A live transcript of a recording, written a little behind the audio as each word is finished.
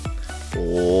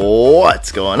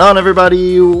What's going on,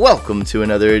 everybody? Welcome to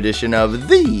another edition of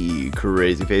the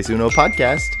CrazyFaceUno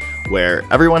Podcast, where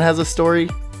everyone has a story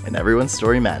and everyone's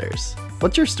story matters.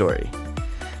 What's your story?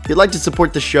 If you'd like to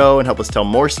support the show and help us tell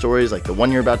more stories like the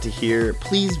one you're about to hear,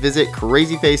 please visit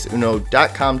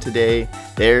CrazyFaceUno.com today.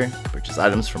 There, purchase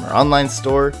items from our online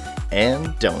store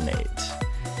and donate.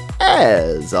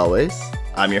 As always,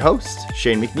 I'm your host,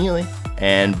 Shane McNeely,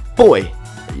 and boy,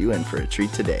 are you in for a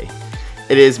treat today.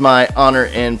 It is my honor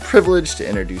and privilege to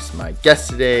introduce my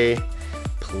guest today.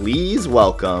 Please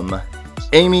welcome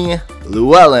Amy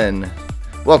Llewellyn.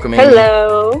 Welcome, Amy.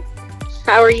 Hello.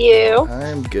 How are you? I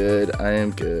am good.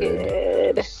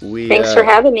 Good. Thanks for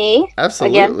having me.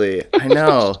 Absolutely. Again. I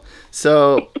know.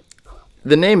 So,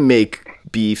 the name may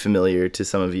be familiar to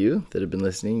some of you that have been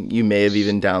listening. You may have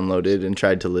even downloaded and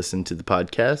tried to listen to the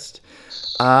podcast.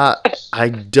 I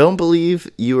don't believe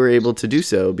you were able to do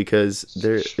so because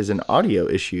there is an audio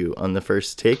issue on the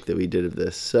first take that we did of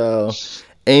this. So,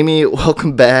 Amy,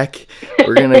 welcome back.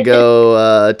 We're going to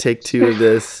go take 2 of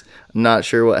this. I'm not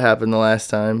sure what happened the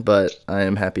last time, but I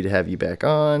am happy to have you back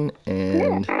on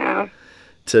and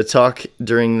to talk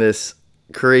during this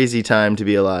crazy time to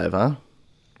be alive, huh?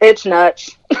 It's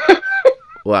nuts.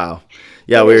 Wow.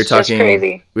 Yeah, we were talking.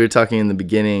 Crazy. We were talking in the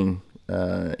beginning,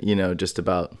 just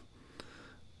about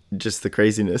just the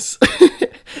craziness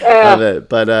of it.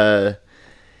 But I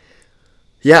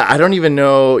don't even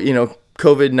know.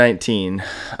 COVID-19,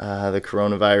 the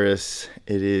coronavirus.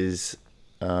 It is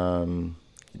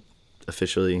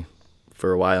officially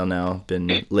for a while now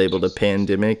been labeled a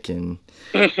pandemic, and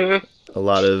a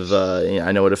lot of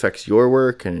I know it affects your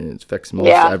work and it affects most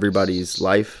everybody's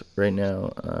life right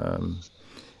now.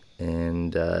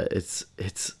 And it's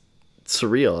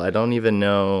surreal. I don't even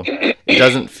know. It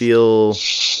doesn't feel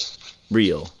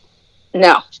real.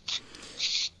 No.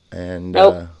 And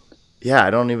nope. I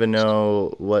don't even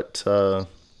know what. I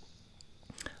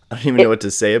don't even know what to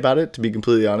say about it, to be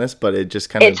completely honest. But it just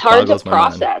kind of boggles my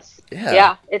mind. It's hard to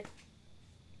process.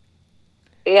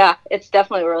 Yeah. It's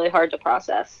definitely really hard to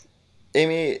process.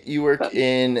 Amy, you work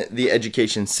in the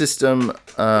education system.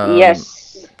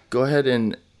 Yes. Go ahead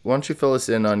and why don't you fill us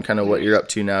in on kind of what you're up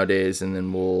to nowadays, and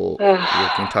then we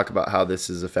can talk about how this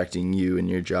is affecting you and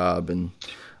your job, and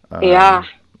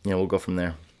we'll go from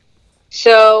there.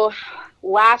 So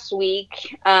last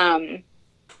week, on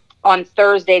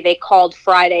Thursday, they called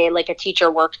Friday like a teacher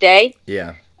work day.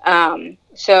 Yeah.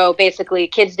 So basically,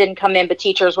 kids didn't come in, but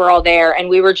teachers were all there, and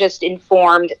we were just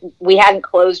informed. We hadn't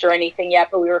closed or anything yet,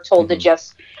 but we were told to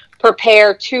just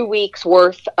prepare 2 weeks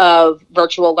worth of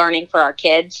virtual learning for our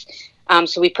kids.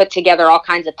 So we put together all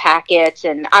kinds of packets,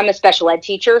 and I'm a special ed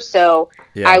teacher, so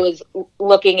I was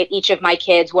looking at each of my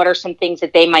kids. What are some things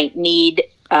that they might need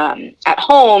at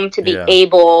home to be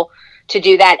able to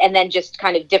do that, and then just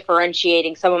kind of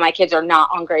differentiating. Some of my kids are not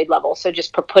on grade level, so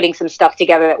just putting some stuff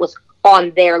together that was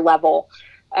on their level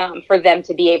for them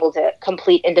to be able to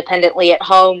complete independently at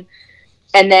home.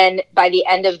 And then by the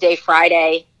end of day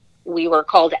Friday, we were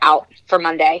called out for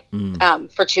Monday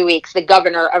for 2 weeks. The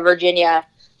governor of Virginia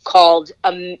called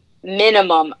a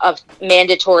minimum of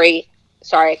mandatory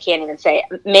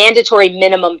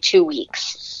minimum 2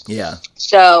 weeks. Yeah.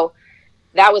 So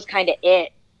that was kind of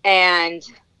it. And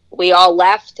we all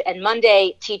left, and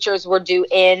Monday teachers were due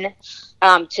in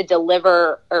to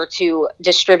deliver or to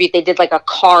distribute. They did like a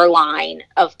car line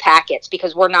of packets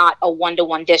because we're not a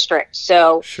 1-to-1 district.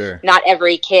 So not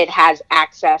every kid has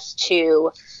access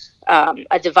to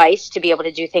a device to be able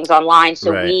to do things online.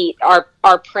 So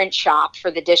our print shop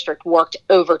for the district worked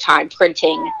overtime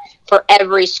printing for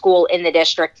every school in the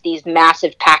district, these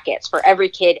massive packets for every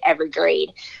kid, every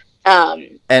grade.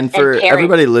 And for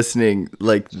everybody listening,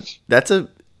 like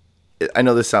I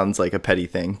know this sounds like a petty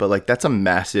thing, but like that's a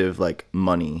massive like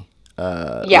money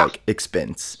like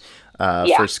expense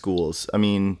for schools. I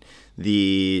mean,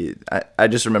 I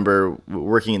just remember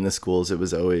working in the schools. It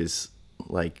was always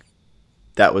like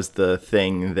that was the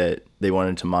thing that they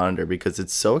wanted to monitor because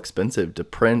it's so expensive to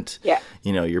print. Yeah.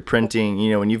 You're printing,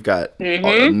 when you've got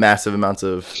massive amounts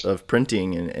of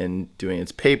printing and doing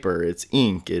it's paper, it's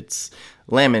ink, it's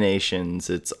laminations,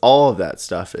 it's all of that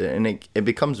stuff. And it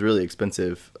becomes really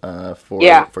expensive for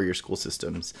your school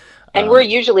systems. And we're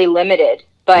usually limited,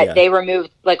 but they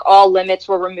removed, like all limits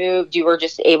were removed. You were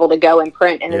just able to go and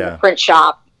print. And in the print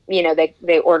shop,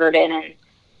 they ordered in and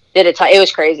did it. It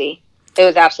was crazy. It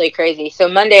was absolutely crazy. So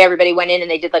Monday, everybody went in and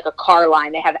they did like a car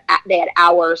line. They had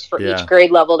hours for each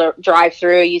grade level to drive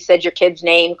through. You said your kid's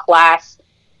name, class,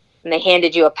 and they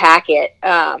handed you a packet.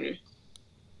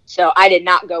 So I did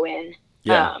not go in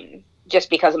just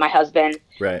because of my husband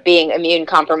right. being immune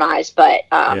compromised. But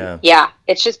yeah,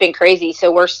 it's just been crazy.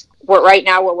 So we're right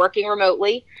now we're working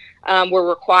remotely. We're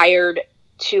required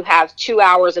to have 2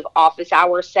 hours of office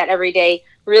hours set every day.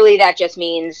 Really, that just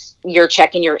means you're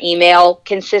checking your email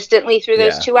consistently through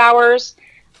those 2 hours.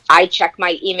 I check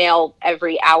my email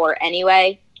every hour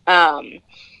anyway.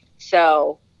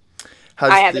 So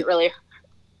I haven't really...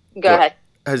 Go ahead.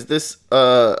 Has this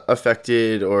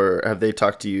affected, or have they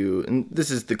talked to you? And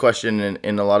this is the question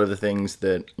in a lot of the things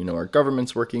that, you know, our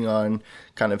government's working on,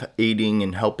 kind of aiding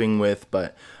and helping with.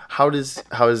 But how does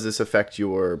this affect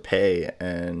your pay?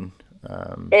 And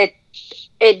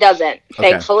it doesn't,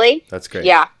 thankfully. That's great.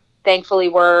 Yeah, thankfully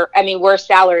we're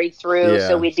salaried through,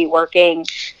 so we'd be working.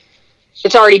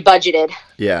 It's already budgeted.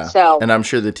 Yeah. So, and I'm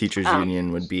sure the teachers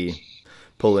union would be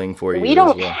pulling for you. We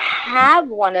don't have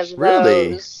one of those.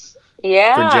 Really?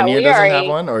 Yeah. Virginia doesn't have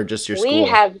one, or just your school?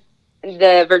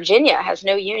 Virginia has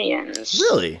no unions.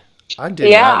 Really? I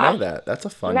did not know that. That's a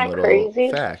fun little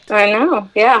crazy? Fact. I know.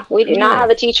 Yeah, we do not have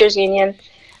a teachers union.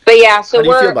 But yeah, so how do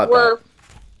you feel about that?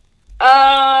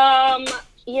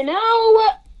 You know,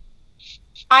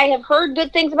 I have heard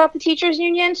good things about the teachers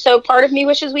union, so part of me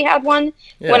wishes we had one.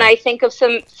 Yeah. When I think of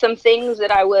some things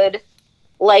that I would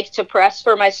like to press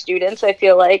for my students, I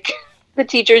feel like the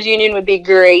teachers union would be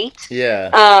great. Yeah.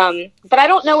 But I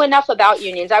don't know enough about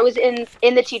unions. I was in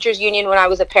the teachers union when I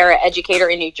was a para-educator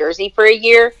in New Jersey for a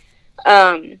year.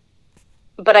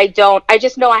 But I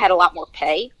just know I had a lot more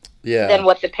pay than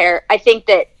what I think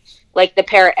that like the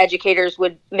para-educators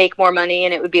would make more money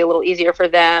and it would be a little easier for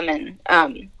them. And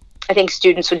I think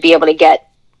students would be able to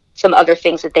get some other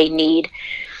things that they need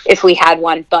if we had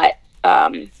one. But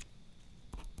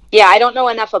yeah, I don't know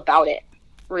enough about it,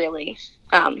 really.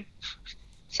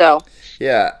 So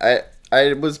yeah,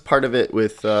 I was part of it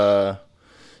with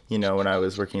you know, when I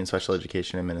was working in special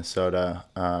education in Minnesota.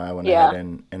 I went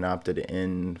ahead and opted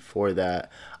in for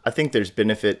that. I think there's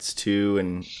benefits too,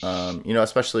 and you know,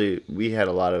 especially we had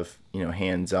a lot of, you know,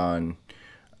 hands-on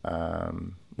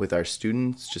with our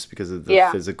students just because of the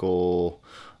physical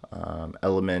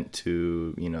element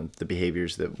to, you know, the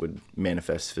behaviors that would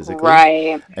manifest physically.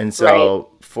 Right. And so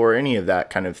for any of that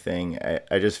kind of thing,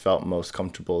 I just felt most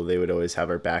comfortable. They would always have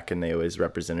our back and they always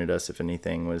represented us if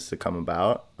anything was to come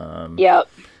about. Yep.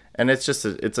 And it's just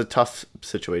it's a tough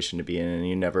situation to be in, and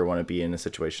you never want to be in a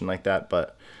situation like that.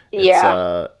 But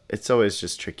it's always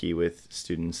just tricky with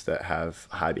students that have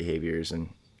high behaviors, and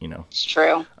you know, it's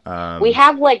true. We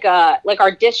have like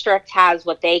our district has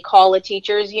what they call a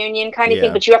teachers union kind of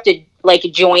thing, but you have to like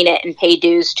join it and pay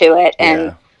dues to it.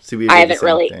 And I haven't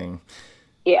really.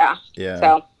 Yeah.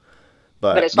 So,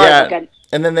 but as far as like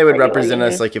and then they would represent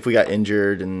us like if we got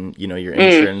injured and, you know, your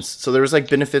insurance. So there was like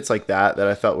benefits like that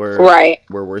I felt were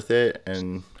worth it.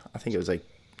 And I think it was like,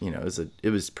 you know, it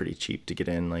was pretty cheap to get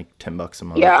in, like $10 a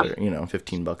month or, you know,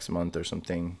 $15 a month or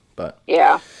something. But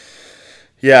yeah,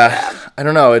 I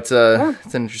don't know. It's an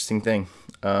interesting thing.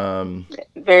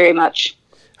 Very much.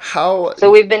 So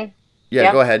we've been,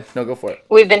 go ahead. No, go for it.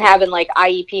 We've been having like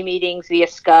IEP meetings via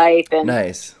Skype and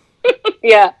nice.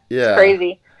 Yeah. It's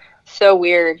crazy. So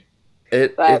weird.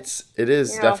 It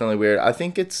is definitely weird. I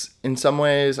think it's, in some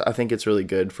ways, I think it's really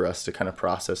good for us to kind of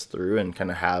process through and kind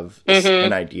of have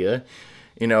an idea.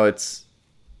 You know, it's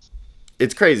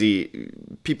crazy.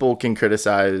 People can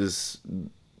criticize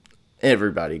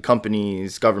everybody,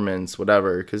 companies, governments,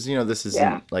 whatever, because, you know, this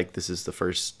isn't like this is the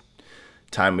first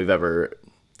time we've ever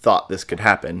thought this could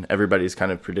happen. Everybody's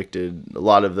kind of predicted, a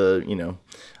lot of the, you know,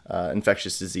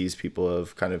 infectious disease people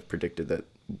have kind of predicted that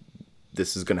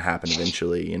this is going to happen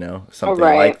eventually, you know, something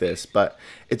like this. But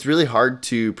it's really hard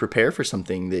to prepare for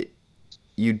something that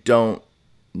you don't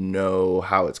know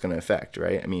how it's going to affect,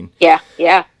 right? I mean,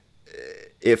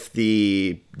 if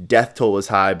the death toll was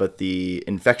high but the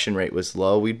infection rate was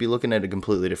low, we'd be looking at a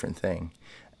completely different thing.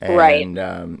 And,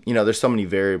 you know, there's so many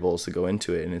variables that go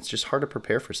into it, and it's just hard to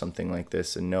prepare for something like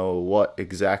this and know what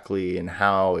exactly and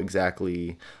how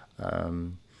exactly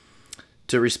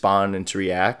to respond and to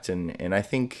react. And I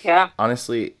think,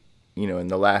 honestly, you know, in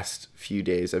the last few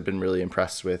days, I've been really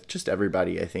impressed with just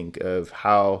everybody, I think, of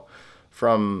how,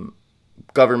 from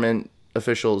government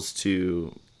officials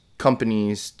to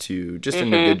companies to just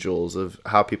individuals, of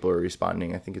how people are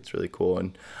responding. I think it's really cool.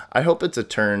 And I hope it's a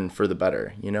turn for the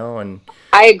better, you know, and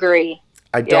I agree.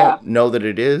 I don't know that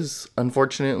it is,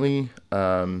 unfortunately.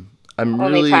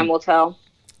 Only time will tell.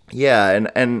 Yeah.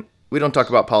 And we don't talk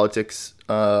about politics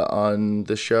on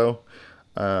the show.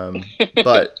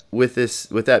 But with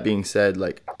that being said,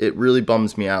 like, it really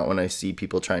bums me out when I see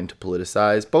people trying to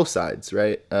politicize both sides,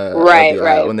 right?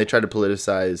 When they try to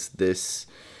politicize this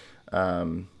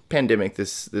pandemic,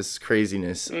 this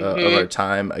craziness of our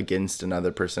time against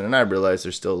another person. And I realize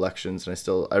there's still elections,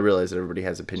 and I realize that everybody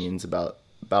has opinions about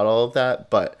all of that,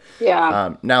 but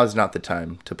now is not the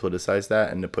time to politicize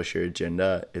that and to push your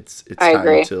agenda. It's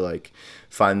time to like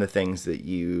find the things that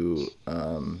you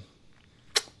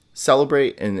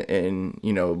celebrate, and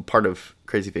you know, part of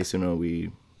Crazy Face Uno,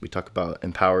 we talk about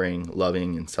empowering,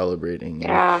 loving, and celebrating.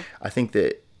 And I think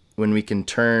that when we can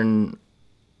turn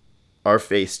our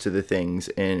face to the things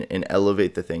and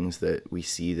elevate the things that we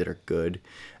see that are good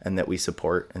and that we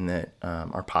support and that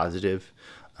are positive,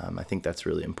 I think that's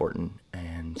really important.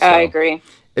 And so, I agree.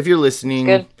 If you're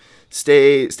listening,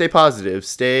 stay positive,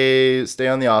 stay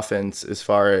on the offense as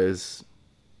far as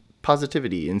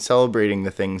positivity and celebrating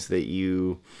the things that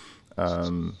you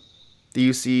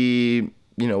see,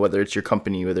 you know, whether it's your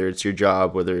company, whether it's your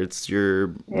job, whether it's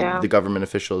the government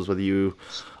officials, whether you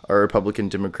are Republican,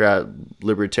 Democrat,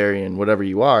 Libertarian, whatever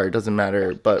you are, it doesn't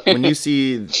matter. But when you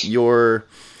see your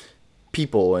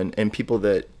people and people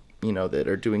that, you know, that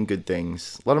are doing good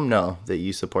things, let them know that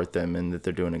you support them and that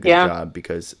they're doing a good job,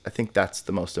 because I think that's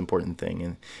the most important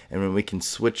thing. And when we can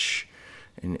switch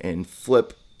and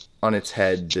flip on its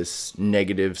head this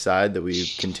negative side that we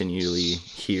continually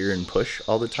hear and push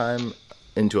all the time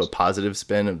into a positive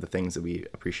spin of the things that we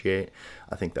appreciate,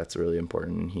 I think that's really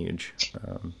important and huge.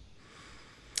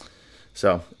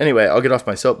 So anyway, I'll get off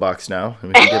my soapbox now and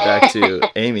we can get back to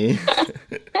Amy.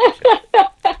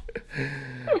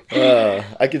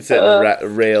 I could sit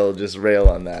and rail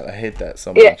on that. I hate that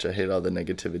so much. I hate all the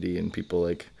negativity and people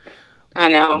like. I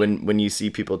know. When you see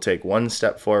people take one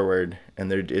step forward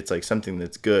and it's like something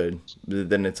that's good,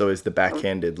 then it's always the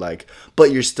backhanded like,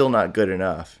 but you're still not good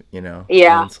enough, you know?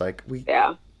 Yeah. And it's like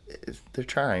they're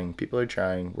trying. People are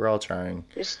trying. We're all trying.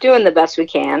 Just doing the best we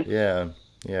can.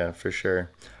 Yeah, for sure.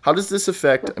 How does this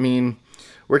affect? I mean,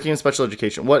 working in special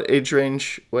education. What age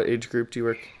group do you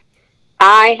work?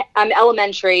 I'm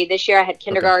elementary. This year I had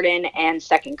kindergarten and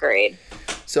second grade.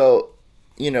 So,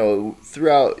 you know,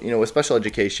 throughout, you know, with special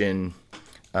education,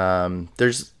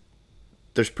 there's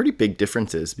pretty big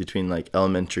differences between like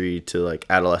elementary to like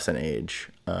adolescent age.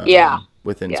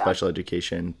 Within special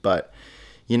education, but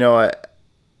you know,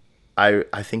 I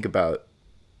think about,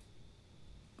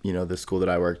 you know, the school that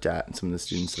I worked at and some of the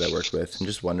students that I worked with, and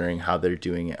just wondering how they're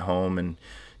doing at home. And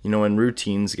you know, when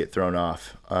routines get thrown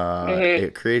off,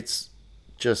 it creates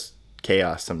just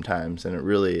chaos sometimes, and it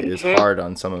really is hard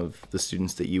on some of the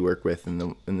students that you work with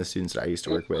and the students that I used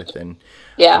to work with. And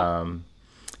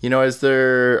you know,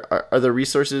 are there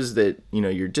resources that, you know,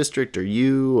 your district or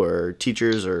you or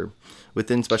teachers or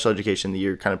within special education that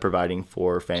you're kind of providing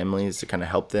for families to kind of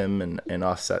help them and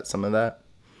offset some of that?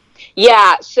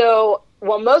 Yeah. So,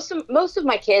 well, most of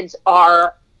my kids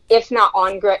are, if not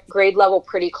on grade level,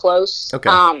 pretty close. Okay.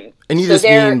 And you just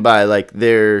mean by like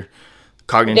they're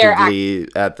cognitively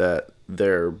at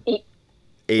their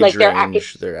age like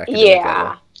range, their academic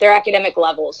level. Their academic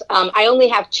levels. I only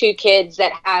have 2 kids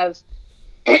that have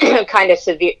kind of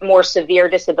more severe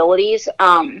disabilities.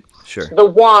 Sure. The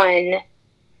one,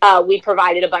 we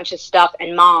provided a bunch of stuff,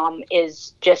 and mom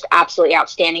is just absolutely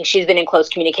outstanding. She's been in close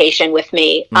communication with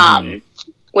me,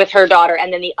 with her daughter.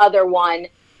 And then the other one,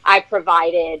 I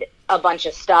provided a bunch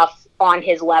of stuff on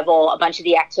his level, a bunch of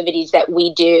the activities that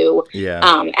we do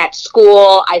at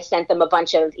school. I sent them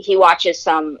he watches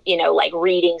some, you know, like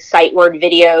reading sight word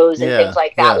videos and things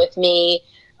like that with me,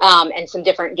 and some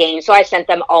different games. So I sent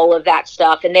them all of that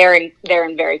stuff, and they're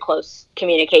in very close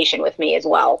communication with me as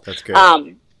well. That's great.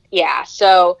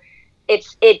 So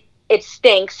it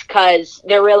stinks because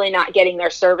they're really not getting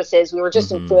their services. We were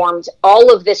just informed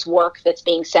all of this work that's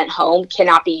being sent home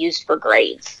cannot be used for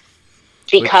grades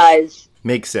because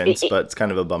makes sense, but it's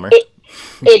kind of a bummer.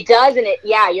 It does, and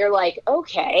you're like,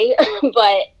 okay,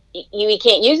 but you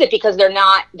can't use it because they're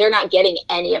not getting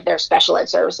any of their special ed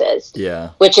services.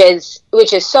 Yeah, which is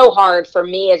so hard for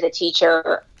me as a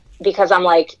teacher, because I'm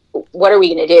like, what are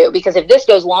we going to do? Because if this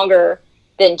goes longer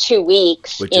than 2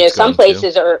 weeks, you know, some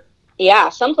places are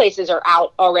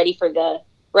out already for the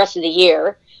rest of the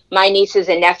year. My nieces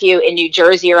and nephew in New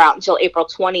Jersey are out until April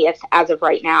 20th as of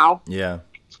right now. Yeah.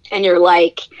 And you're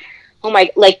like, oh my,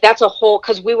 like that's a whole,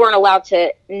 because we weren't allowed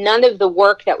to, none of the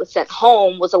work that was sent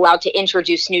home was allowed to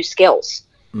introduce new skills.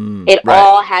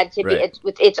 All had to be,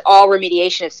 it's all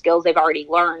remediation of skills they've already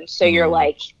learned. So you're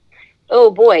like,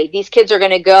 oh boy, these kids are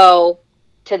going to go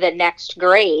to the next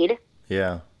grade.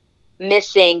 Yeah.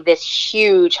 Missing this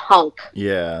huge hunk.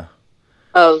 Yeah.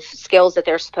 Of skills that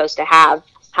they're supposed to have.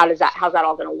 How's that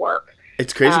all going to work?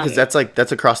 It's crazy because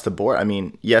that's across the board. I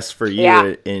mean, yes, for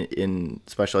you in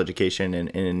special education and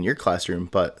in your classroom,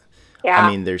 but Yeah. I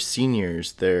mean, there's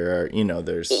seniors. There are,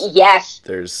 Yes.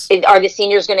 Are the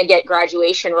seniors going to get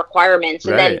graduation requirements?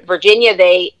 And then Virginia,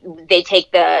 they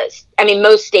take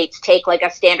most states take like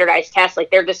a standardized test. Like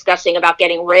they're discussing about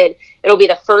getting rid. It'll be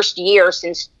the first year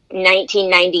since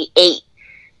 1998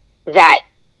 that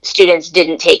students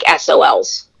didn't take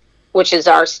SOLs, which is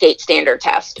our state standard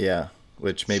test. Yeah,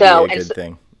 which may be a good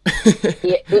thing.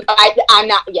 Yeah, I'm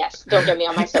not. Yes, don't get me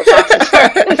on my soapbox.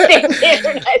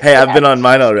 Hey, I've been on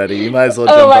mine already. You might as well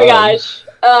jump on. Oh my gosh.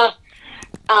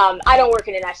 I don't work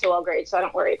in an SOL grade, so I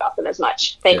don't worry about them as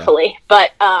much, thankfully. Yeah.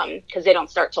 But because they don't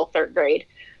start till third grade.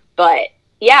 But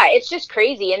yeah, it's just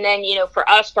crazy. And then for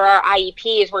us, for our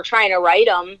IEPs, we're trying to write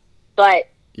them, but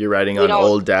you're writing on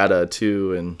old data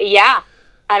too, and yeah.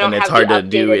 And it's hard to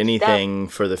do anything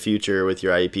for the future with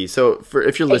your IEP. So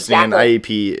if you're listening, an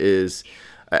IEP is,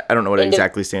 I don't know what it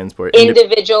exactly stands for.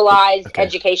 Individualized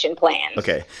Education Plan.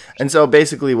 Okay. And so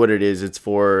basically what it is, it's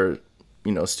for,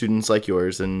 students like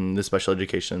yours in the special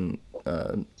education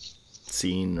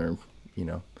scene or,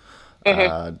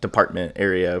 department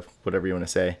area, whatever you want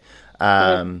to say.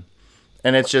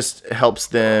 And it just helps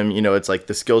them, it's like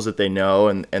the skills that they know,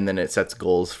 and then it sets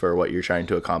goals for what you're trying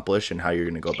to accomplish and how you're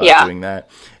going to go about doing that.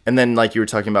 And then like you were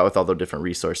talking about with all the different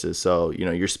resources. So,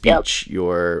 your speech,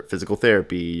 your physical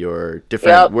therapy, your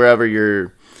different, whatever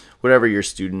your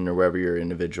student or wherever your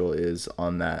individual is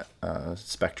on that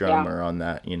spectrum or on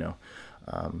that,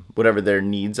 whatever their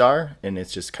needs are. And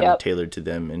it's just kind of tailored to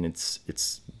them. And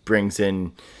it's brings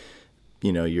in,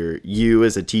 you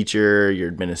as a teacher, your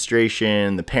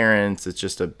administration, the parents.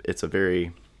 It's a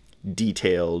very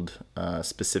detailed,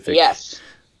 specific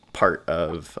part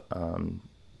of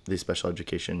these special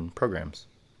education programs.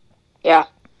 Yeah.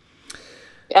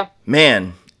 Yeah.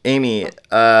 Man, Amy,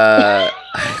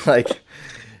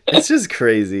 it's just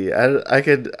crazy. I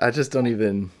just don't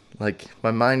even, my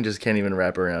mind just can't even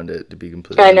wrap around it, to be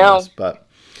completely honest. But,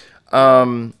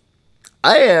 I'm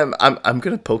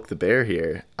going to poke the bear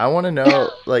here. I want to know,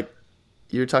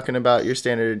 you're talking about your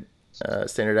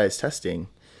standardized testing.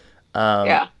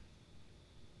 I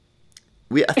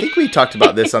think we talked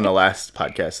about this on the last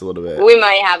podcast a little bit. We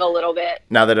might have a little bit.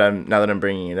 Now that I'm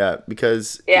bringing it up,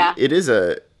 because it is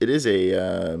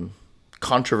a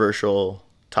controversial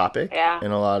topic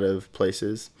in a lot of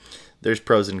places. There's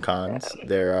pros and cons.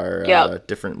 There are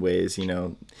different ways,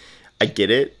 I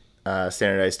get it.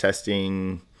 Standardized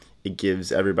testing, it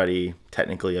gives everybody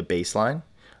technically a baseline,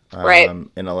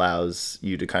 and allows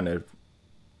you to kind of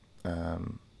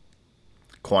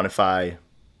quantify,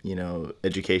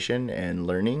 education and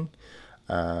learning,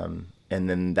 and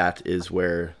then that is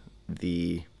where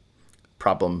the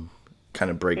problem kind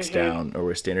of breaks down, or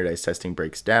where standardized testing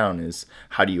breaks down, is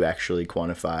how do you actually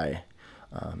quantify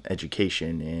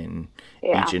education in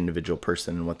each individual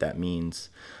person and what that means.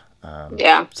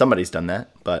 Somebody's done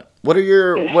that, but what are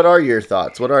your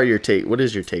thoughts? What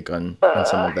is your take on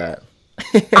some of that?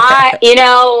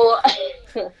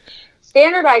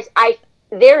 Standardized,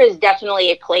 there is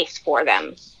definitely a place for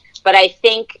them, but I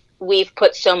think we've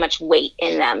put so much weight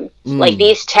in them. Like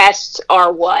these tests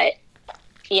are what,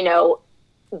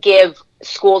 give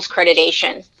schools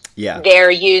accreditation. Yeah.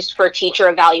 They're used for teacher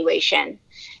evaluation,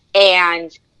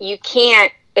 and you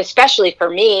can't, especially for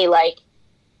me,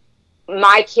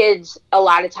 my kids, a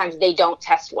lot of times they don't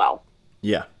test well.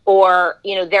 Yeah. Or,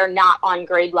 they're not on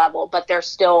grade level, but they're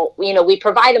still, we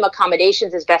provide them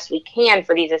accommodations as best we can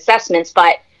for these assessments,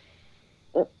 but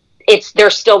they're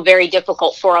still very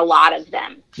difficult for a lot of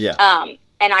them. Yeah.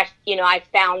 And I've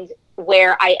found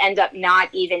where I end up not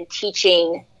even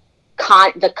teaching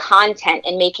the content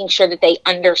and making sure that they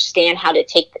understand how to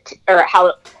take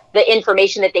how the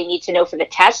information that they need to know for the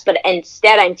test, but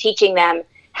instead I'm teaching them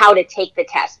how to take the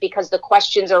test, because the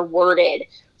questions are worded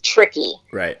tricky.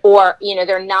 Right. Or,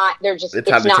 it's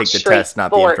how to take the test,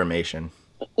 not the information.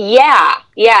 Yeah.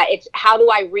 Yeah. It's how do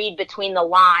I read between the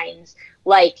lines?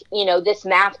 This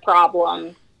math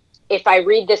problem, if I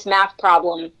read this math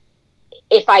problem,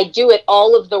 if I do it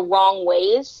all of the wrong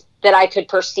ways that I could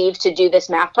perceive to do this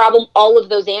math problem, all of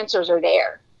those answers are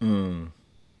there.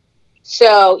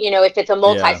 So, if it's a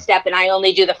multi-step and I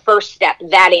only do the first step,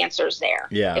 that answer's there.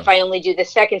 Yeah. If I only do the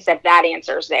second step, that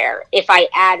answer's there. If I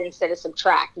add instead of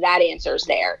subtract, that answer's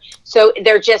there. So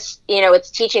they're just, it's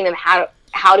teaching them how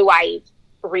do I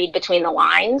read between the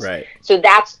lines. Right. So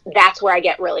that's where I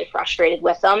get really frustrated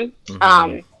with them.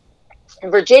 In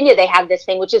Virginia, they have this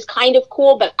thing, which is kind of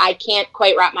cool, but I can't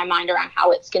quite wrap my mind around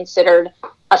how it's considered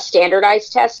a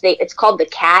standardized test. It's called the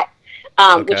CAT.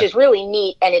 Which is really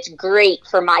neat, and it's great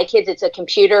for my kids. It's a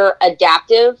computer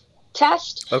adaptive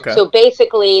test. Okay. So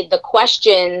basically, the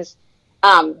questions,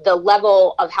 the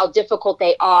level of how difficult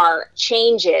they are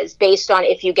changes based on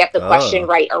if you get the question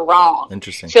right or wrong.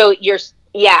 Interesting. So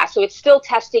so it's still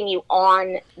testing you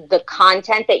on the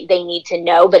content that they need to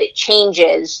know, but it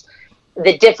changes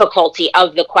the difficulty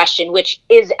of the question, which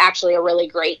is actually a really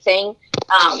great thing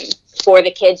for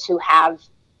the kids who have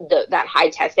that high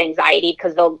test anxiety,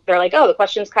 because they're like, oh, the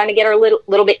questions kind of get a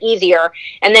little bit easier,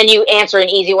 and then you answer an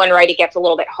easy one right, it gets a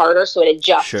little bit harder, so it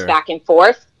adjusts back and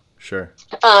forth. Sure.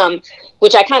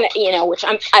 Which I kind of,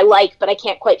 I like, but I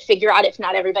can't quite figure out if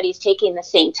not everybody's taking the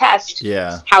same test.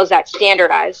 Yeah. How's that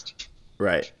standardized?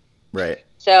 Right.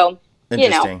 So,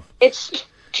 interesting. It's,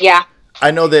 I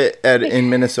know that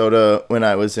in Minnesota, when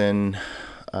I was in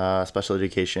special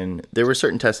education, there were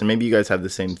certain tests, and maybe you guys have the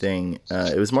same thing.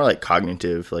 It was more like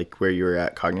cognitive, like where you were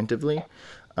at cognitively.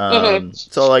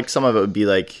 So like some of it would be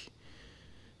like,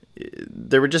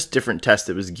 there were just different tests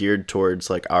that was geared towards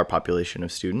like our population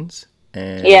of students.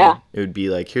 And it would be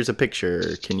like, here's a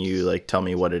picture. Can you like tell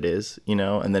me what it is? And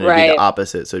then it'd be the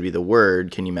opposite. So it'd be the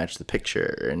word. Can you match the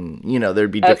picture? And there'd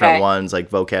be different ones like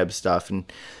vocab stuff.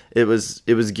 And it was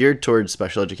geared towards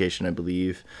special education, I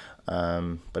believe.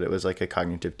 But it was like a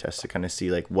cognitive test to kind of see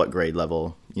like what grade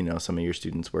level, some of your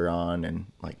students were on, and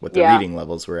like what their reading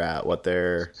levels were at, what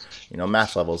their,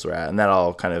 math levels were at. And that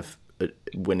all kind of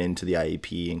went into the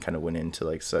IEP and kind of went into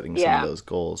like setting some of those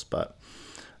goals. But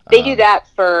they do that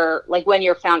for like when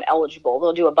you're found eligible,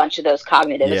 they'll do a bunch of those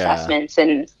cognitive assessments,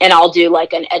 and I'll do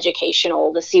like an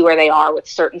educational to see where they are with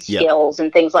certain skills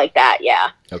and things like that. Yeah.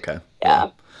 Okay. Yeah.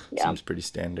 Seems pretty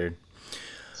standard.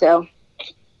 So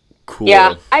cool.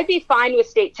 Yeah, I'd be fine with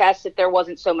state tests if there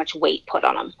wasn't so much weight put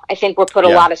on them. I think we're put a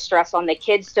lot of stress on the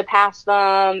kids to pass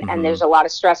them, and there's a lot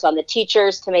of stress on the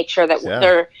teachers to make sure that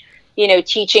they're,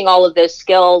 teaching all of those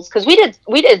skills. Because we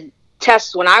did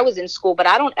tests when I was in school, but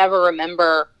I don't ever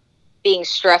remember being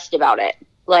stressed about it.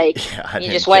 Like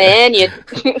you just went in,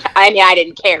 I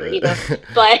didn't care either,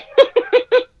 but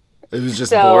it was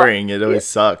just boring. It always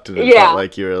sucked. And it felt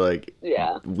like you were like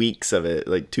weeks of it,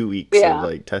 like 2 weeks of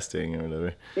like testing or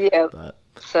whatever. Yeah. But,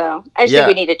 so I just think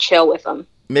we need to chill with them.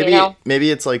 Maybe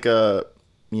it's like a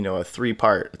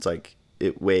 3-part. It's like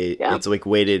it's like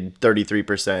weighted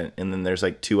 33%, and then there's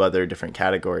like 2 other different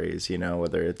categories.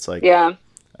 Whether it's like I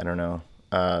don't know,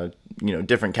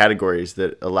 different categories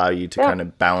that allow you to kind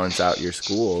of balance out your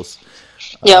schools.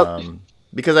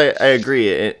 Because I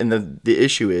agree, and the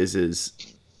issue is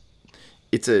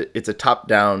it's a top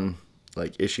down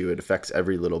like issue. It affects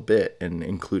every little bit, and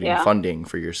including funding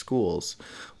for your schools,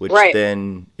 which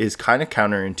then is kind of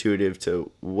counterintuitive to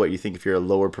what you think if you're a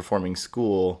lower performing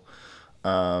school.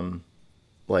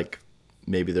 Like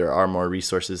maybe there are more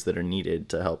resources that are needed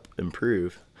to help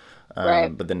improve.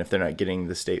 But then if they're not getting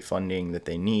the state funding that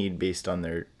they need based on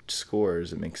their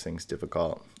scores, it makes things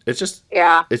difficult. It's just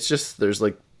there's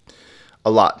like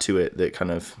a lot to it that kind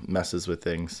of messes with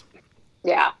things.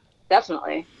 Yeah,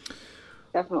 definitely.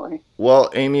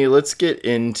 Well, Amy, let's get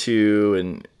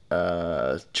into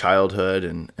childhood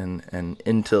and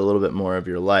into a little bit more of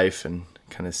your life and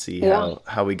kind of see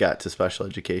how we got to special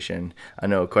education. I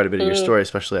know quite a bit of your story,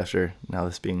 especially after now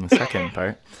this being the second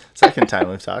time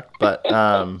we've talked. But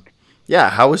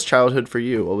how was childhood for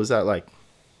you? What was that like?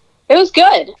 It was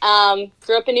good.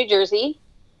 Grew up in New Jersey.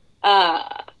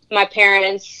 My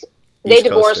parents, they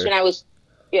divorced when I was,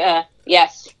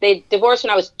 they divorced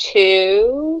when I was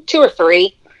two or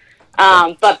three,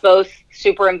 but both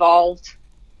super involved.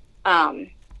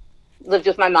 Lived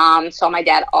with my mom, saw my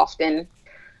dad often.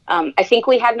 I think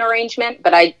we had an arrangement,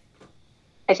 but I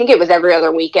think it was every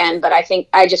other weekend, but I think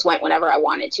I just went whenever I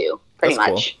wanted to, pretty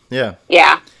much. Cool.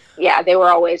 Yeah. They were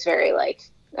always very like,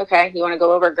 okay, you want to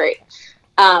go over? Great.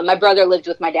 My brother lived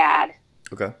with my dad.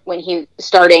 Okay. When he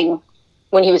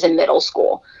was in middle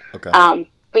school. Okay.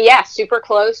 But yeah, super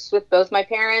close with both my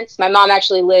parents. My mom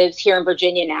actually lives here in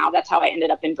Virginia now. That's how I ended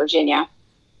up in Virginia.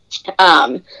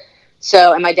 And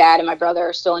my dad and my brother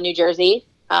are still in New Jersey.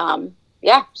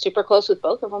 Super close with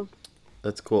both of them.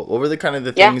 That's cool. What were the kind of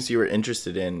the things you were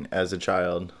interested in as a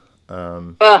child?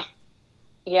 I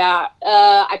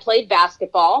played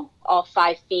basketball, all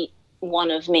 5'1"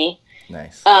 of me.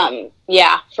 Nice.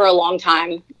 For a long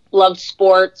time. Loved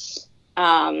sports.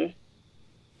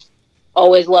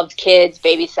 Always loved kids,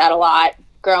 babysat a lot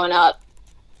growing up.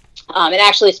 And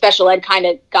actually special ed kind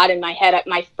of got in my head.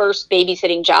 My first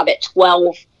babysitting job at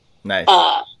 12 nice.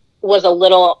 Was a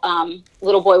little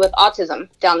boy with autism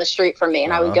down the street from me.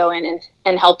 And I would go in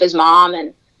and help his mom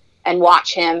and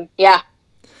watch him. Yeah.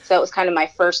 So it was kind of my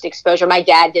first exposure. My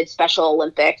dad did Special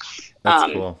Olympics.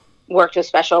 That's cool. Worked with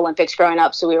Special Olympics growing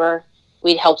up. So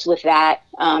we'd helped with that.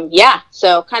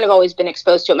 So kind of always been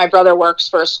exposed to it. My brother works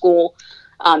for a school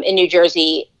in New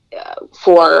Jersey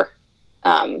for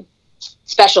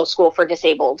special school for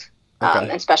disabled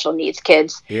and special needs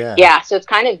kids. Yeah. So it's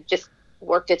kind of just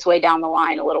worked its way down the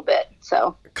line a little bit.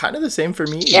 So kind of the same for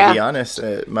me, to be honest.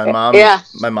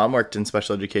 My mom worked in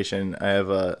special education. I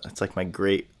have it's like my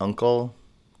great uncle,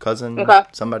 cousin,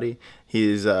 somebody.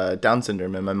 He's Down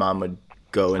syndrome, and my mom would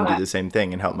go and do the same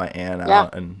thing and help my aunt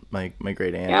out and my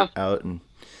great aunt out and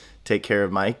take care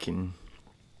of Mike. And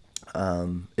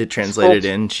it translated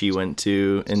in. She went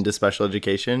into special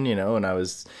education, and I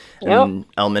was in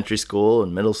elementary school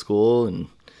and middle school and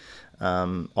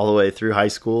all the way through high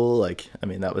school. Like, I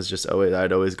mean, that was just always,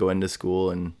 I'd always go into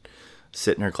school and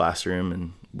sit in her classroom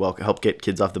and help get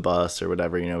kids off the bus or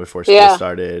whatever, before school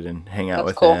started, and hang out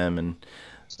with them. And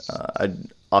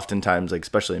I'd oftentimes, like,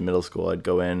 especially in middle school, I'd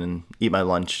go in and eat my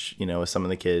lunch, with some of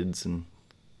the kids and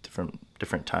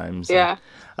different times. Yeah. And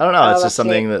I don't know. It's just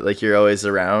something that, like, you're always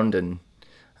around, and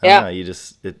I don't know, you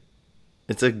just,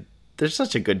 there's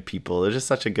such a good people. There's just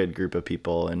such a good group of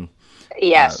people, and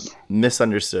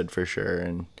misunderstood for sure.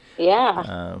 And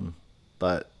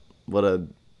but what a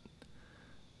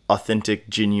authentic,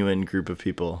 genuine group of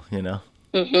people,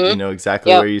 Mm-hmm. You know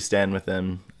exactly where you stand with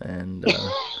them, and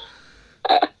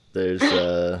there's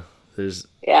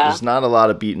not a lot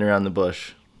of beating around the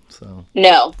bush. So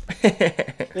no.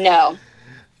 Yeah.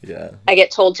 I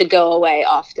get told to go away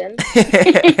often.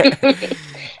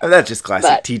 And that's just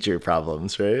classic teacher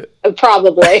problems, right?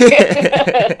 Probably.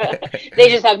 They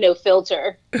just have no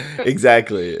filter.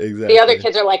 Exactly. The other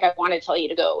kids are like, I want to tell you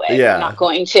to go away. Yeah. I'm not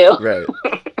going to. Right.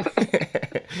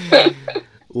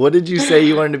 What did you say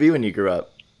you wanted to be when you grew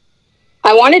up?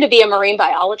 I wanted to be a marine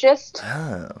biologist.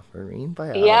 Oh, marine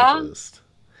biologist.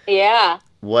 Yeah.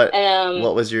 What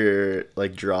was your,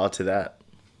 like, draw to that?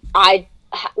 I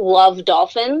love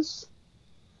dolphins.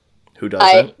 Who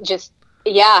doesn't?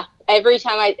 Every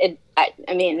time I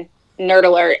mean, nerd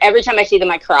alert, every time I see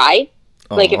them, I cry.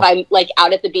 Aww. Like, if I'm, like,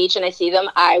 out at the beach and I see them,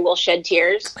 I will shed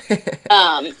tears.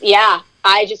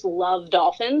 I just love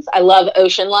dolphins. I love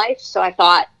ocean life. So I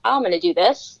thought, I'm going to do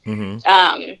this.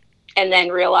 Mm-hmm. And then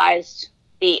realized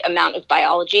the amount of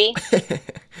biology.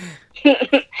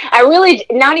 I wanted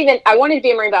to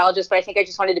be a marine biologist, but I think I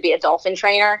just wanted to be a dolphin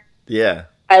trainer. Yeah.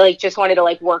 I just wanted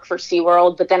to work for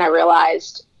SeaWorld, but then I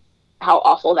realized how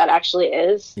awful that actually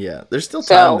is. Yeah. There's still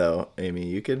time though, Amy.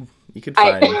 You could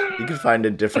find a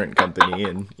different company,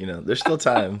 and there's still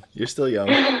time. You're still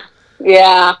young.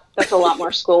 Yeah, that's a lot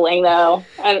more schooling though.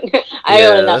 I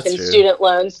owe enough in student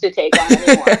loans to take on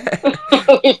anymore.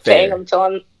 We're paying them till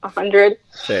I'm 100.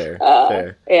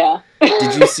 Fair. Yeah.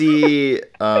 Did you see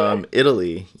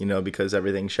Italy? Because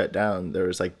everything shut down, there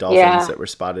was dolphins that were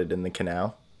spotted in the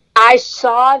canal. I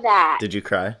saw that. Did you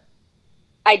cry?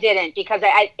 I didn't, because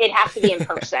it has to be in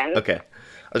person. Okay,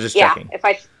 I was just checking. If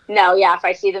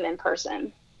I see them in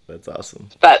person. That's awesome.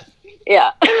 But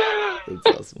yeah.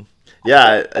 That's awesome.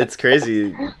 Yeah, it's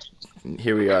crazy.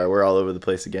 Here we are. We're all over the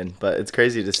place again, but it's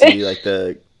crazy to see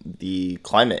the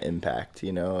climate impact. Of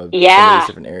some of these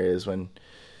different areas when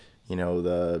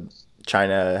the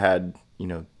China had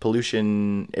air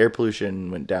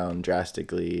pollution went down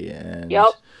drastically, and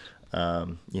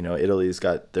Italy's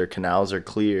got their canals are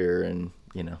clear, and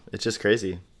it's just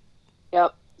crazy.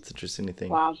 Yep. It's interesting to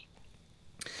think. Wow.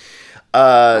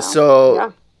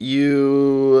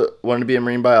 You wanted to be a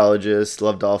marine biologist,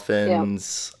 love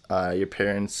dolphins. Yep. Your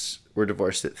parents were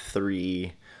divorced at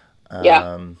 3. Is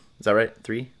that right?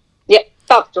 3? Yeah,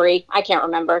 about 3. I can't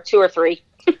remember. 2 or 3.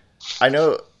 I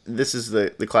know this is the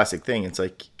classic thing. It's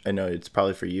like, I know it's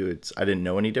probably for you. I didn't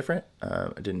know any different. I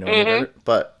didn't know any different.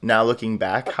 But now looking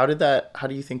back, how do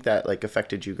you think that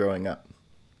affected you growing up?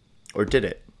 Or did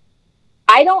it?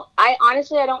 I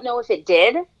honestly don't know if it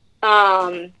did.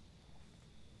 Because,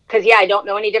 I don't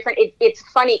know any different. It's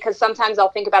funny because sometimes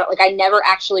I'll think about it. I never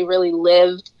actually really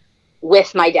lived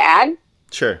with my dad.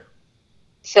 Sure.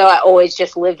 So I always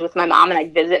just lived with my mom, and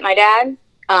I'd visit my dad.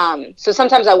 So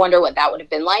sometimes I wonder what that would have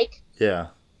been like. Yeah.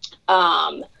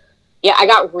 I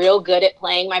got real good at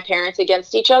playing my parents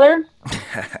against each other.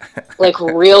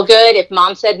 Real good. If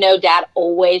mom said no, dad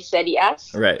always said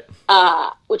yes. Right.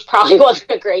 Which probably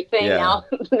wasn't a great thing now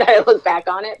that I look back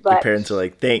on it. But your parents are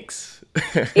like, thanks.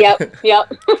 Yep.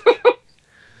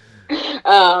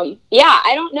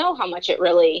 I don't know how much it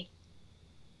really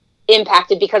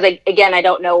impacted, because I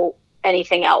don't know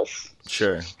anything else.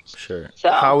 Sure.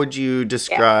 So, how would you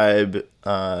describe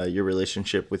your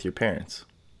relationship with your parents?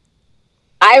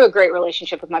 I have a great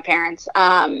relationship with my parents.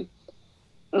 My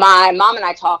mom and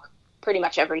I talk pretty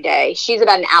much every day. She's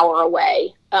about an hour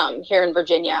away here in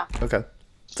Virginia. Okay.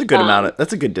 That's a good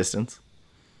that's a good distance.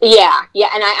 Yeah,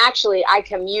 and I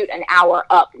commute an hour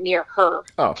up near her.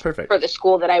 Oh, perfect. For the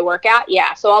school that I work at.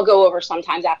 Yeah, so I'll go over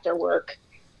sometimes after work,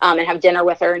 and have dinner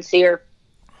with her and see her.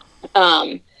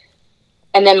 And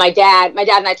then my dad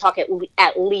and I talk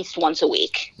at least once a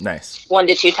week. Nice. 1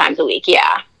 to 2 times a week.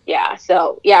 Yeah.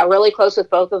 So yeah, really close with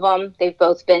both of them. They've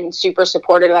both been super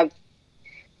supportive. I've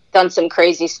done some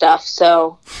crazy stuff,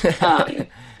 so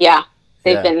yeah,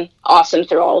 they've been awesome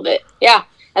through all of it. Yeah,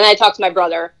 and I talk to my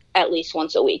brother at least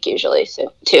once a week usually,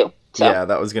 too. So yeah,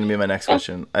 that was going to be my next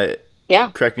question.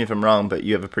 Correct me if I'm wrong, but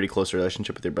you have a pretty close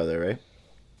relationship with your brother, right?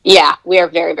 Yeah, we are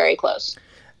very, very close.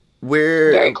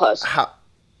 Very close.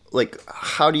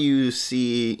 How do you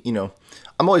see, I'm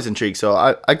always intrigued. So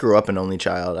I grew up an only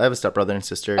child. I have a stepbrother and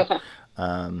sister. Okay.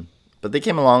 But they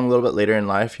came along a little bit later in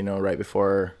life, right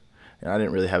before. I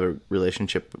didn't really have a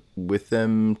relationship with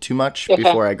them too much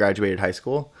before I graduated high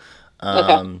school.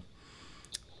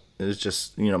 It was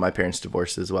just, my parents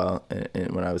divorced as well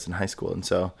when I was in high school. And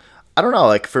so, I don't know,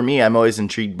 like for me, I'm always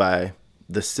intrigued by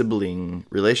the sibling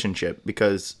relationship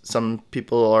because some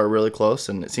people are really close.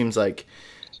 And it seems like,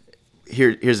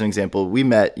 here's an example. We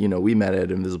met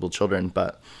at Invisible Children,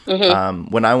 but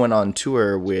when I went on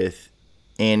tour with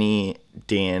Annie,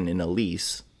 Dan, and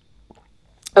Elise,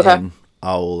 and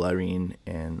Owl, Irene,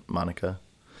 and Monica,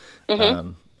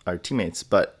 our teammates,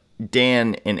 but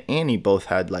Dan and Annie both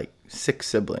had like 6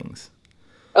 siblings.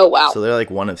 Oh, wow. So they're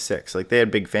like one of 6. Like they had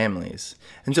big families.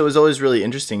 And so it was always really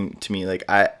interesting to me. Like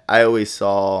I always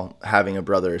saw having a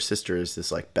brother or sister as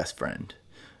this like best friend.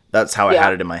 That's how I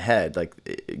had it in my head. Like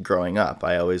growing up,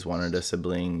 I always wanted a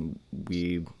sibling.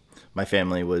 My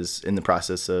family was in the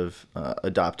process of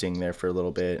adopting there for a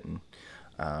little bit, and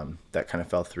that kind of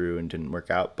fell through and didn't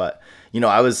work out. But,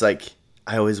 I was like,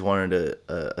 I always wanted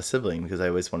a sibling because I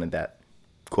always wanted that,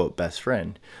 quote, best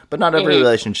friend. But not every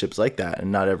relationship's like that,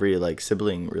 and not every, like,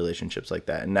 sibling relationship's like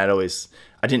that. And I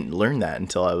didn't learn that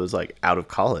until I was, like, out of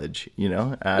college,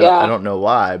 I don't know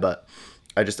why, but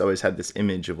I just always had this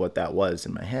image of what that was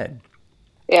in my head.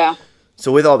 Yeah.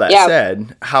 So with all that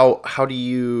said, how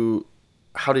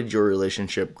did your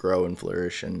relationship grow and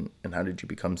flourish, and how did you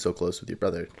become so close with your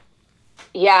brother?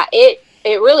 Yeah, it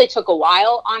really took a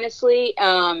while, honestly.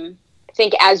 I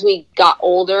think as we got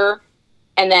older,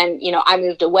 and then, I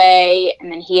moved away,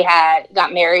 and then he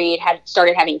got married,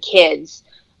 started having kids.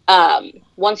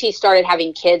 Once he started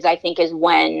having kids, I think is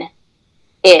when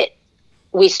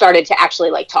we started to actually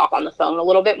like talk on the phone a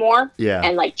little bit more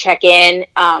and like check in.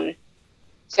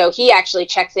 So he actually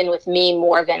checks in with me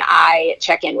more than I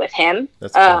check in with him.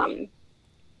 That's cool.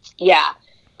 Yeah,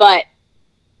 but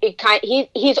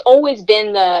he's always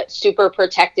been the super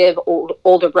protective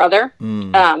older brother.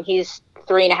 He's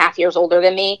 3.5 years older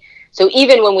than me. So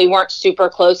even when we weren't super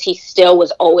close, he still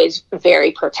was always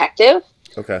very protective.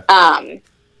 Okay.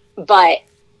 But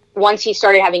once he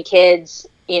started having kids,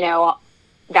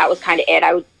 that was kind of it.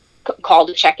 I would call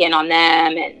to check in on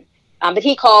them, and but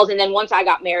he calls, and then once I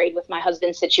got married with my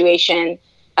husband's situation,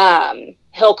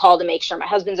 he'll call to make sure my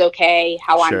husband's okay,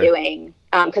 how I'm doing,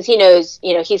 because he knows,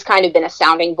 he's kind of been a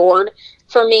sounding board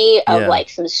for me of like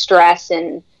some stress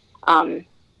and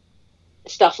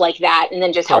stuff like that, and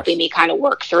then just helping me kind of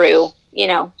work through,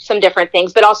 some different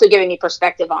things, but also giving me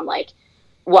perspective on like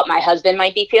what my husband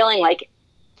might be feeling like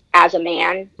as a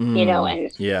man, and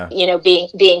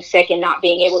being sick and not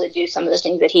being able to do some of the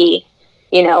things that he,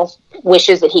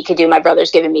 wishes that he could do. My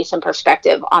brother's given me some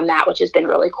perspective on that, which has been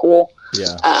really cool.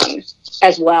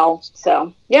 As well.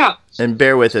 So yeah. And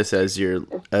bear with us as you're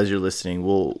listening.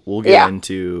 We'll get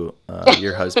into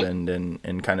your husband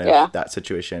and kind of that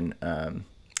situation.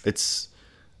 It's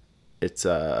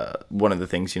one of the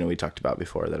things we talked about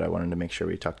before that I wanted to make sure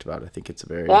we talked about. I think it's a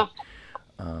very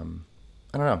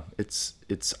I don't know.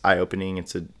 It's eye-opening.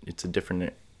 It's a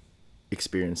different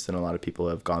experience than a lot of people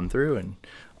have gone through and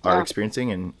are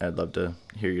experiencing, and I'd love to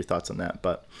hear your thoughts on that.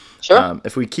 But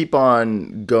if we keep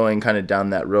on going kind of down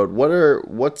that road,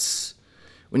 what's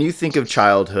when you think of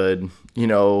childhood,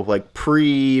 like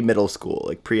pre-middle school,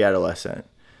 like pre-adolescent,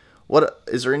 what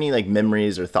is there any like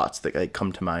memories or thoughts that like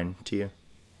come to mind to you?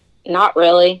 Not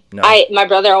really. No. My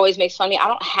brother always makes fun of me. I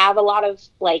don't have a lot of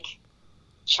like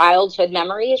childhood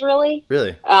memories really.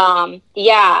 Really?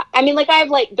 Yeah. I mean, like I have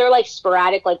like they're like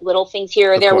sporadic, like little things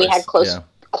here or there. Course. We had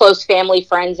close family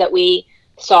friends that we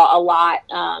saw a lot.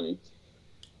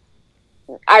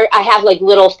 I have like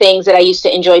little things that I used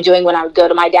to enjoy doing when I would go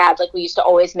to my dad's. Like we used to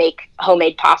always make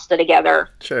homemade pasta together.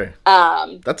 Sure.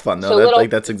 That's fun though. So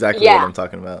that's exactly what I'm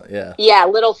talking about. Yeah. Yeah,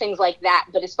 little things like that.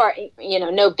 But as far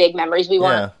no big memories. We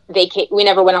weren't we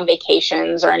never went on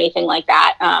vacations or anything like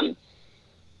that.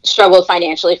 Struggled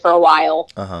financially for a while.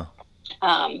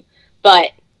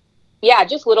 But yeah,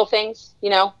 just little things, you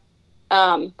know.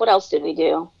 What else did we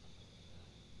do?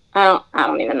 I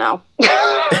don't even know.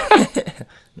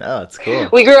 No, it's cool.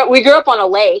 We grew up on a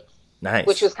lake. Nice.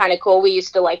 Which was kind of cool. We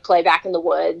used to like play back in the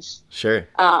woods. Sure.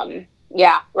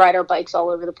 Yeah, ride our bikes all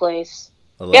over the place.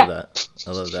 I love that.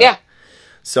 Yeah.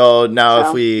 So now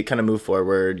if we kind of move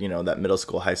forward, you know, that middle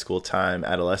school, high school time,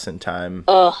 adolescent time.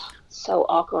 Ugh, so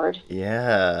awkward.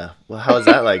 Yeah. Well, how was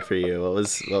that like for you? What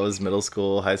was middle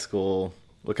school, high school?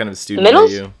 What kind of student were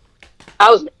you? I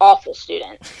was an awful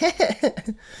student.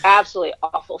 Absolutely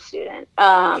awful student.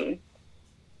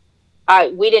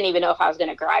 We didn't even know if I was going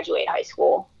to graduate high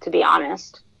school, to be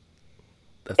honest.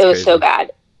 It was so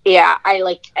bad. Yeah,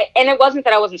 and it wasn't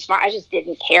that I wasn't smart. I just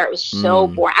didn't care. It was so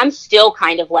boring. I'm still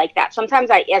kind of like that. Sometimes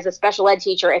as a special ed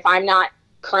teacher, if I'm not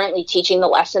currently teaching the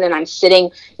lesson and I'm sitting,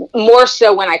 more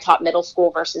so when I taught middle school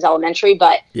versus elementary,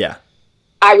 but yeah,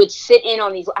 I would sit in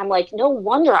on these. I'm like, no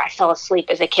wonder I fell asleep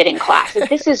as a kid in class. Like,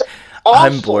 this is awful.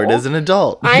 I'm bored as an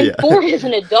adult. I'm bored as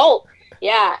an adult.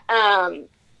 Yeah.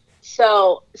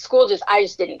 So school I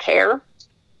just didn't care.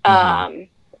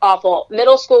 Awful.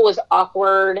 Middle school was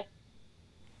awkward.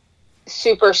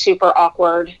 Super, super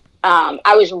awkward.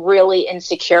 I was really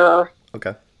insecure.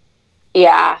 Okay.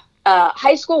 Yeah.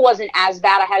 High school wasn't as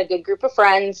bad. I had a good group of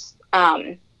friends.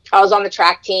 I was on the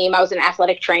track team. I was an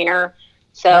athletic trainer.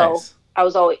 So nice. I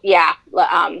was always,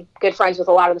 good friends with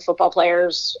a lot of the football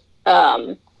players.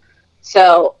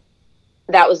 So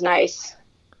that was nice.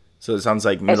 So it sounds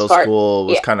like middle school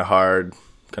was kind of hard.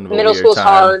 Kind of middle school's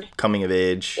hard. Coming of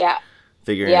age. Yeah.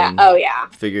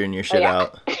 Figuring your shit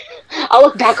out. I'll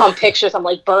look back on pictures. I'm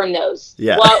like, burn those.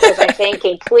 Yeah. What was I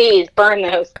thinking? Please burn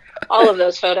those. All of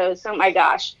those photos. Oh my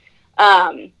gosh.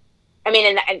 I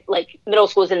mean, and like middle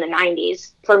school was in the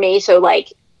 90s for me. So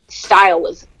like style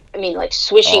was, like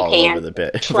swishy all pants,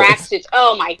 tracksuits.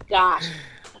 Oh my gosh.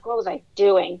 Like, what was I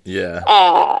doing? Yeah.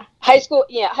 High school.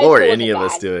 Yeah. High or school any of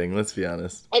us doing. Let's be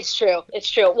honest. It's true.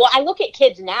 Well, I look at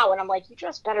kids now and I'm like, you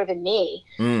dress better than me.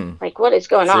 Like, what is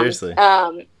going on? Seriously.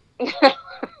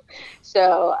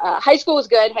 So high school was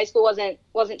good. High school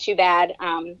wasn't too bad.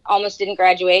 Almost didn't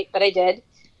graduate, but I did.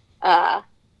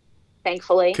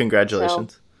 Thankfully.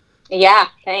 Congratulations. So, yeah,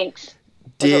 thanks.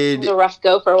 It was a rough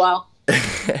go for a while.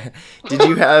 Did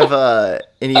you have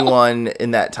anyone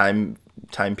in that time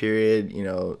period,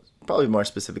 probably more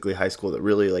specifically high school, that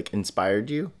really like inspired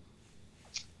you?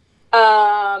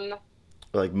 Or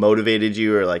like motivated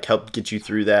you, or like helped get you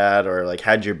through that, or like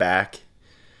had your back?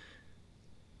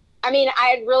 I mean,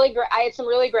 I had some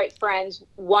really great friends.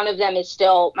 One of them is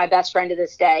still my best friend to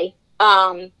this day.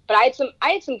 But I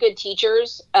had some good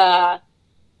teachers. I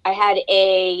had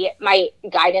my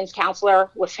guidance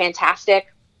counselor was fantastic.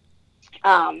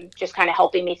 Just kind of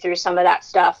helping me through some of that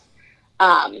stuff.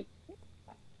 I'm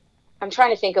trying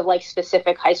to think of like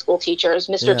specific high school teachers.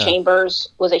 Mr. Chambers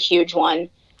was a huge one.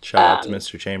 Shout out to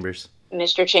Mr. Chambers.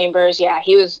 Mr. Chambers, yeah,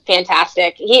 he was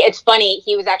fantastic. It's funny,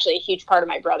 he was actually a huge part of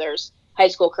my brother's high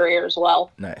school career as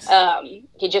well. Nice.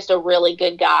 He's just a really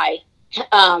good guy.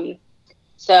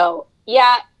 So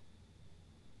yeah,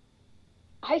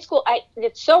 high school,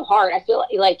 it's so hard. I feel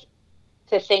like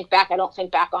to think back, I don't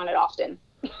think back on it often.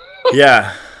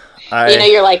 Yeah.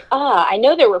 You're like, I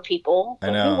know there were people.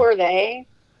 I know. Who were they?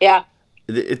 Yeah.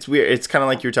 It's weird. It's kind of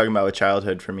like you were talking about with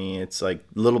childhood for me. It's like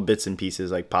little bits and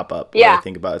pieces like pop up when I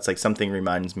think about it. It's like something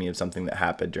reminds me of something that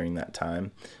happened during that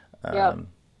time.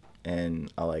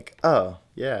 And I'll like, oh,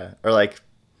 yeah. Or like,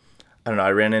 I don't know,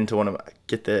 I ran into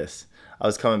get this. I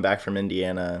was coming back from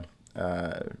Indiana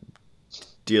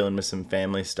dealing with some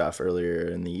family stuff earlier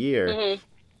in the year.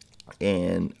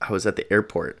 And I was at the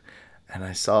airport. And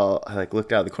I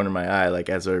looked out of the corner of my eye, like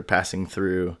as we were passing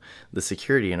through the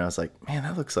security, and I was like, man,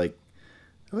 that looks like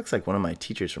one of my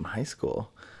teachers from high school.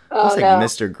 It was like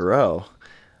Mr. Grow.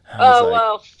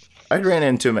 Wow. I ran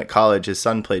into him at college. His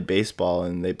son played baseball,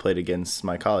 and they played against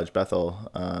my college, Bethel.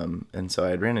 And so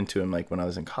I ran into him like when I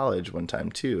was in college one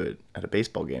time too at a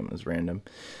baseball game. It was random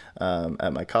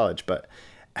at my college, but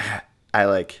I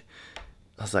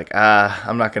was like,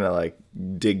 I'm not gonna like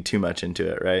dig too much into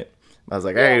it, right? I was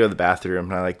like, I gotta go to the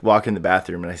bathroom. And I like walk in the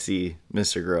bathroom and I see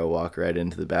Mr. Grow walk right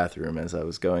into the bathroom as I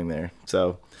was going there.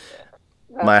 So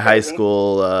my high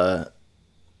school,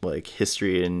 like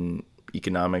history and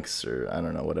economics, or I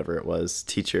don't know, whatever it was,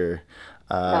 teacher,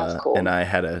 cool. and I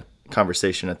had a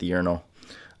conversation at the urinal.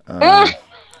 Nice.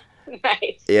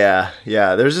 Yeah.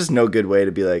 There's just no good way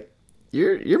to be like,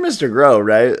 you're Mr. Grow,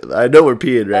 right? I know we're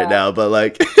peeing right now, but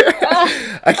like,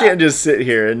 I can't just sit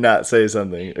here and not say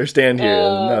something, or stand here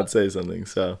and not say something.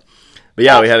 So, but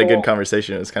yeah, we had a good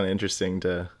conversation. It was kind of interesting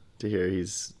to hear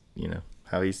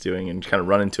how he's doing, and kind of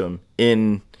run into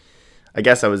him I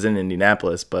guess I was in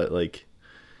Indianapolis, but like,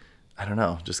 I don't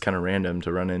know, just kind of random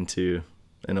to run into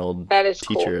an old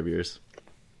teacher of yours.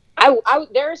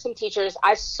 There are some teachers.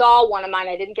 I saw one of mine.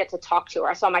 I didn't get to talk to her.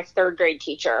 I saw my third grade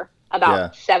teacher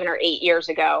about 7 or 8 years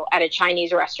ago at a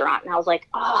Chinese restaurant. And I was like,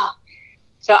 oh.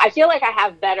 So I feel like I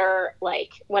have better,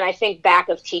 like, when I think back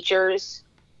of teachers,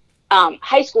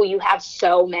 high school, you have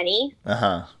so many.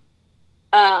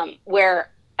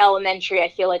 Where elementary, I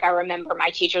feel like I remember my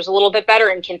teachers a little bit better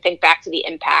and can think back to the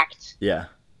impact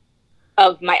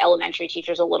of my elementary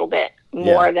teachers a little bit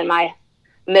more than my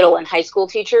middle and high school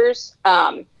teachers.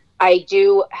 I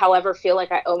do, however, feel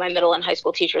like I owe my middle and high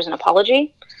school teachers an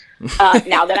apology.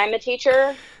 Now that I'm a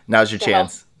teacher. Now's your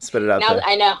chance. Spit it out there.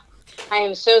 I know. I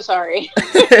am so sorry.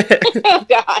 Oh,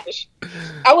 gosh.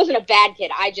 I wasn't a bad kid.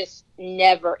 I just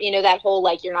never, that whole,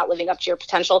 like, you're not living up to your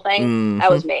potential thing. Mm-hmm. That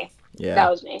was me. Yeah.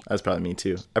 That was me. That's probably me,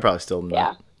 too. I probably still am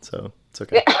not. So it's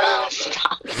okay.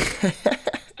 Stop.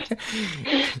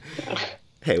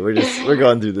 Hey, we're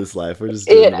going through this life. We're just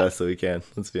doing the best that we can.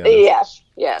 Let's be honest.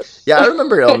 Yes. Yeah, I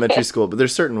remember elementary school, but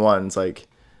there's certain ones like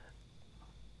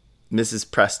Mrs.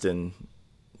 Preston.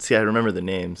 See, I remember the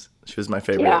names. She was my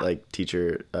favorite like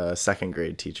teacher, second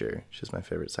grade teacher. She was my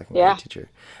favorite second grade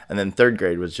teacher. And then third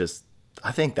grade was just,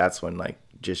 I think that's when like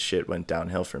just shit went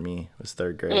downhill for me. Was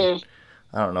third grade.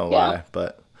 I don't know why,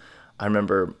 but I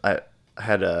remember I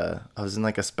was in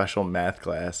like a special math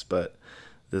class, but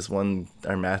this one,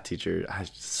 our math teacher, I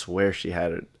swear she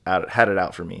had it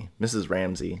out for me. Mrs.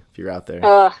 Ramsey, if you're out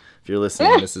there, if you're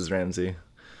listening, Mrs. Ramsey,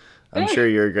 I'm sure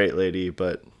you're a great lady,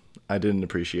 but I didn't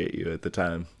appreciate you at the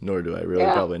time, nor do I really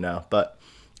probably now. But,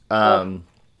 math,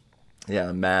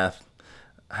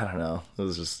 I don't know. It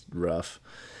was just rough.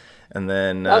 And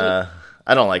then I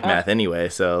don't like math anyway,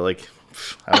 so like,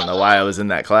 I don't know why I was in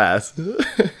that class.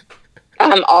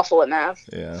 I'm awful at math.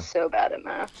 Yeah. So bad at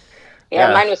math.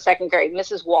 Yeah, mine was second grade.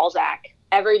 Mrs. Walzak.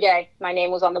 Every day, my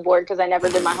name was on the board because I never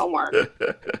did my homework.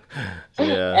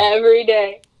 Every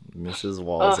day. Mrs.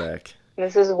 Walzak.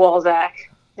 Mrs. Walzak.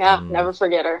 Yeah, never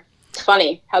forget her. It's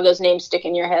funny how those names stick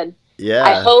in your head. Yeah.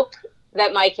 I hope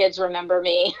that my kids remember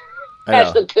me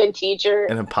as a good teacher.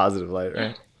 In a positive light,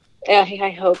 right? Yeah,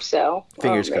 I hope so.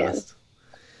 Fingers crossed.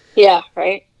 Yeah,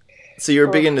 right? So you were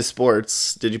big into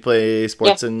sports. Did you play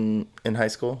sports in high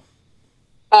school?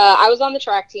 I was on the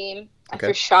track team. I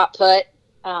threw shot put.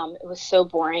 It was so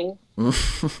boring. But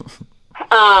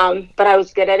I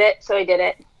was good at it, so I did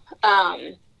it.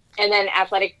 And then I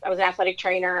was an athletic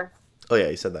trainer. Oh, yeah,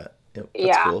 you said that. Yep,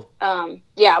 that's cool.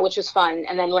 Which was fun.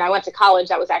 And then when I went to college,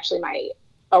 that was actually my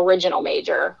original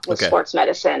major, was sports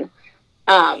medicine.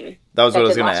 That was what I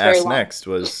was going to ask next,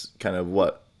 was kind of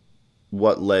what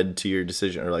led to your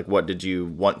decision, or like what did you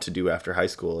want to do after high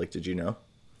school? Like, did you know?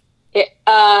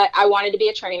 I wanted to be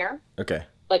a trainer. Okay.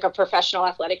 Like a professional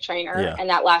athletic trainer. Yeah. And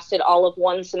that lasted all of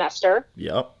one semester.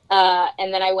 Yep.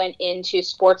 And then I went into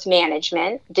sports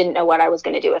management. Didn't know what I was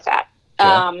going to do with that.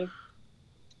 Okay.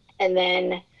 And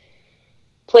then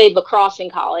played lacrosse in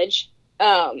college.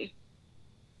 Didn't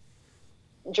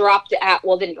drop.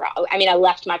 I mean, I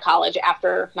left my college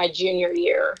after my junior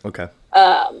year. Okay.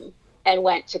 And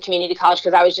went to community college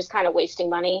because I was just kind of wasting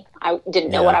money. I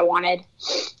didn't know what I wanted.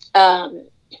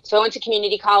 So I went to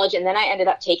community college, and then I ended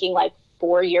up taking like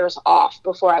 4 years off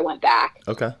before I went back.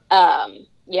 Okay. And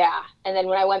then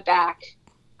when I went back,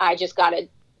 I just got a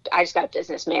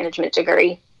business management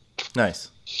degree. Nice.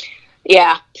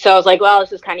 Yeah. So I was like, well,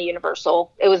 this is kind of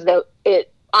universal. It was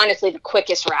honestly the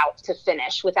quickest route to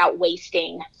finish without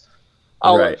wasting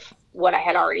all of what I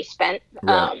had already spent.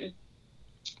 Right.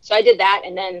 So I did that,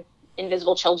 and then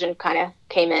Invisible Children kind of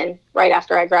came in right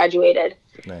after I graduated.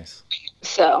 Nice.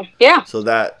 So, yeah. So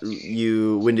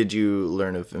when did you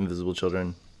learn of Invisible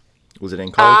Children? Was it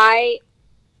in college?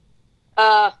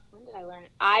 When did I learn?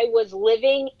 I was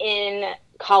living in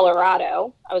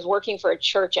Colorado. I was working for a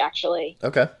church, actually.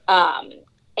 Okay.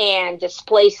 And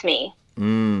Displace Me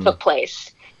took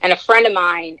place. And a friend of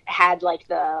mine had like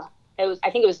I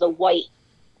think it was the white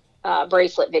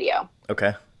bracelet video.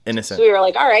 Okay. Innocent. So we were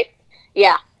like, all right.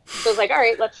 Yeah. So I was like, all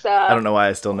right, let's... I don't know why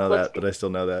I still know that, but I still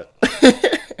know that.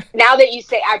 Now that you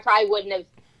say, I probably wouldn't have...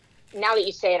 Now that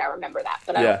you say it, I remember that,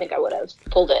 but I don't think I would have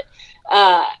pulled it.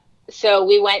 So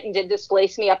we went and did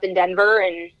Displace Me up in Denver,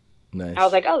 and nice. I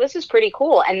was like, oh, this is pretty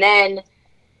cool. And then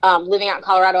living out in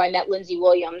Colorado, I met Lindsay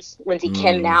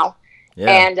Kim now. Yeah.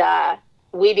 And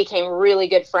we became really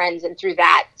good friends, and through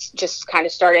that, just kind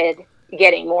of started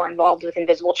getting more involved with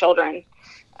Invisible Children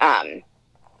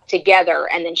together.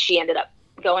 And then she ended up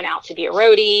going out to be a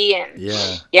roadie, and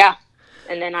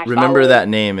and then I remember that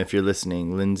name if you're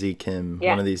listening, Lindsay Kim.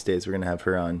 One of these days we're gonna have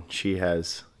her on.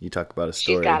 You talk about a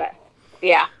story. She's got it.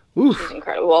 Yeah. Oof. She's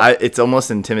incredible. It's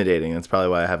almost intimidating. That's probably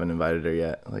why I haven't invited her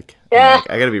yet. Like, I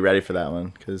got to be ready for that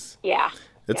one because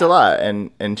it's a lot.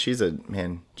 And she's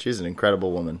an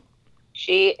incredible woman.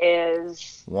 She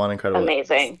is one incredible,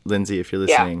 amazing. Lindsay, if you're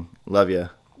listening, love you,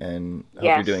 and hope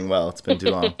you're doing well. It's been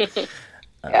too long.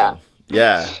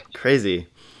 Crazy.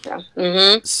 Yeah.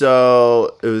 Mm-hmm.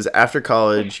 So it was after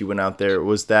college. You went out there.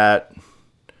 Was that?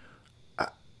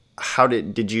 How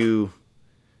did you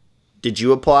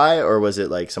apply, or was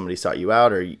it like somebody sought you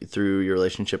out, or through your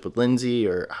relationship with Lindsay,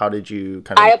 or how did you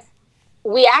kind of?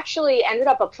 We actually ended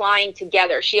up applying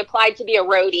together. She applied to be a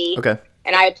roadie. Okay.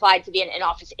 And I applied to be an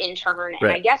in-office intern. And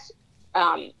I guess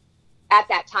at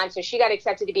that time, so she got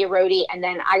accepted to be a roadie, and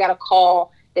then I got a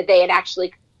call that they had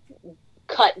actually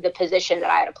cut the position that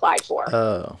I had applied for.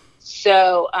 Oh.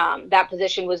 So that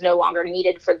position was no longer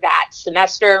needed for that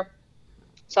semester.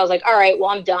 So I was like, all right,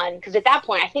 well, I'm done. Because at that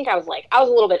point, I think I was a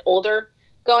little bit older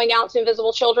going out to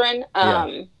Invisible Children.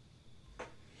 I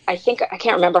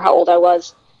can't remember how old I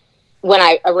was when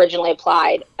I originally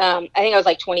applied. I think I was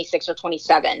like 26 or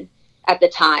 27 at the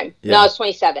time. No, I was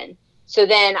 27. So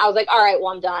then I was like, all right,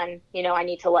 well, I'm done. I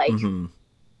need to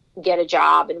get a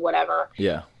job and whatever.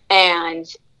 Yeah. And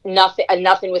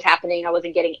nothing was happening. I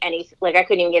wasn't getting any, I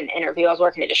couldn't even get an interview. I was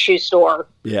working at a shoe store.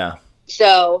 Yeah.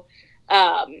 So,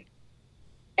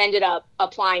 ended up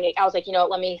applying. I was like,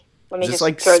 let me just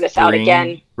throw this out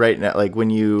again. Right now,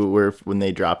 when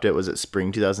they dropped it, was it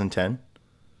spring 2010?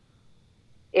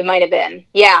 It might have been.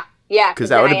 Yeah. Yeah. Because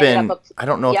that would have been, I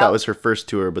don't know if that was her first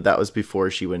tour, but that was before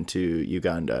she went to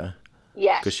Uganda.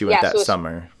 Yes. Because she went that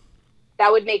summer.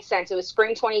 That would make sense. It was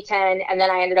spring 2010, and then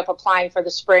I ended up applying for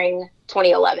the spring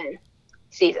 2011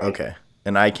 season. Okay.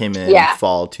 And I came in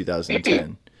fall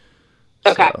 2010.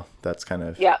 Okay. So that's kind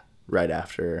of right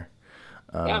after,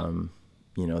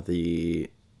 the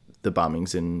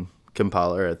bombings in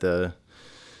Kampala the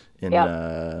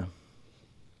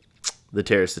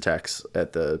terrorist attacks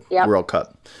at the World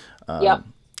Cup.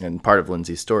 And part of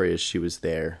Lindsay's story is she was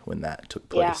there when that took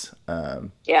place.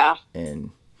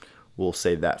 And we'll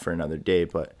save that for another day.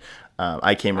 But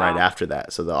I came right after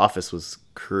that. So the office was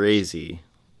crazy,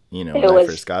 when I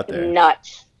first got there.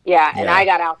 Nuts. Yeah, and I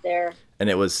got out there. And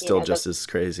it was still just as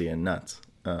crazy and nuts.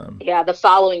 The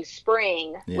following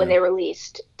spring when they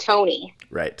released Tony.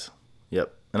 Right.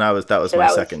 Yep. And that was my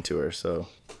second tour. So.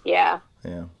 Yeah.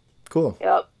 Yeah. Cool.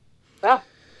 Yep. Well.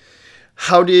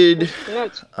 How did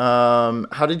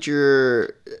your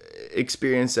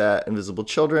experience at Invisible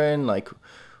Children,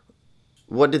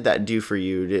 what did that do for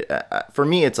you? For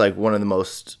me, it's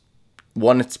it's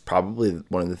probably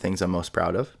one of the things I'm most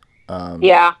proud of.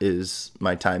 Is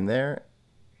my time there,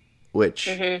 which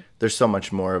there's so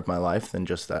much more of my life than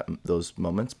just those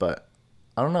moments. But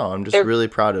I don't know. I'm just really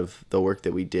proud of the work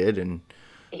that we did, and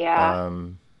I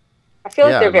feel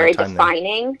like they're very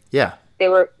defining. Yeah. They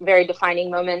were very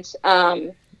defining moments.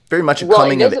 Very much a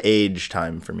coming of age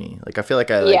time for me. I feel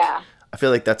like I feel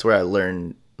like that's where I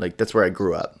learned. That's where I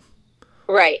grew up.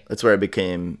 Right. That's where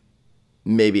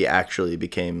I actually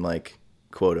became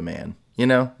quote a man.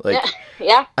 Yeah.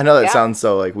 I know that sounds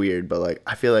so weird, but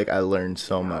I feel like I learned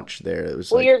so much there. It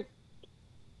was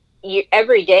you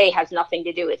every day has nothing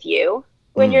to do with you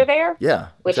when you're there. Yeah.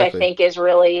 Which I think is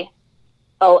really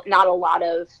not a lot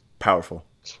of powerful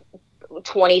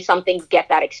 20-somethings get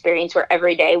that experience where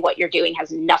every day what you're doing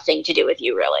has nothing to do with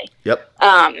you, really. Yep.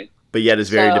 But yet it's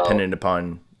very dependent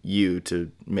upon you to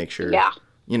make sure. Yeah.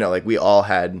 We all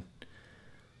had.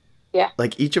 Yeah.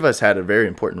 Each of us had a very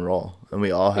important role, and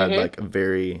we all had a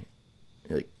very,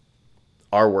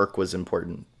 our work was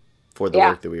important for the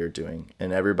work that we were doing,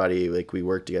 and everybody we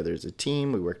worked together as a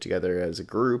team, we worked together as a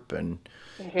group, and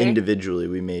individually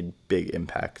we made big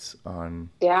impacts on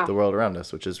the world around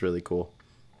us, which is really cool.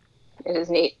 It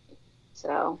is neat.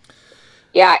 So,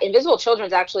 Invisible Children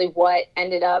is actually what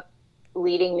ended up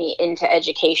leading me into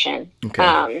education.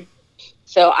 Okay.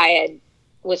 So I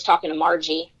was talking to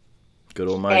Margie. Good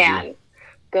old Margie. And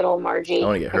good old Margie. I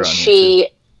want to get her and on here.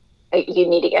 You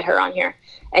need to get her on here.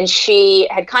 And she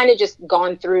had kind of just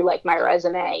gone through my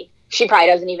resume. She probably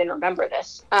doesn't even remember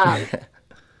this.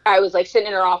 I was sitting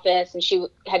in her office, and she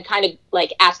had kind of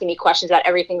asking me questions about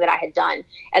everything that I had done.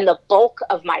 And the bulk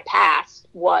of my past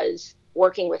was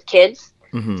working with kids.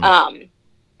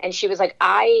 And she was like,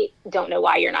 I don't know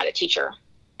why you're not a teacher.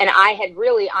 And I had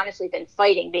really honestly been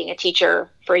fighting being a teacher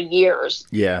for years.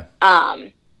 Yeah.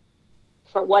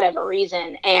 For whatever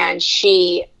reason. And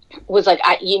she was like,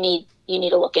 you need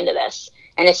to look into this.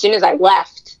 And as soon as I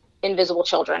left Invisible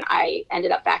Children, I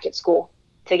ended up back at school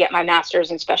to get my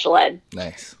master's in special ed.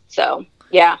 Nice. So,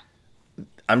 yeah.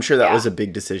 I'm sure that was a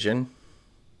big decision.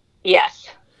 Yes.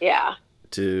 Yeah.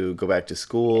 to go back to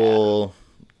school?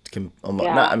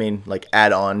 Like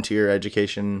add on to your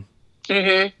education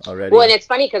already? Well, and it's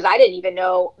funny because I didn't even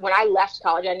know when I left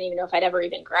college, I didn't even know if I'd ever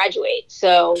even graduate.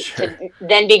 So to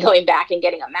then be going back and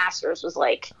getting a master's was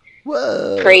like,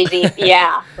 whoa, crazy.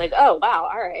 Yeah. Like, oh, wow.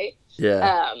 All right.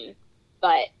 Yeah.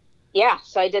 But yeah,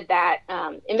 so I did that.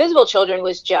 Invisible Children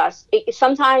was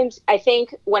sometimes I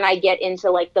think when I get into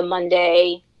like the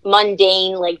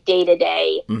mundane, like day to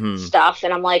day stuff,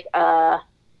 and I'm like, I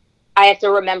have to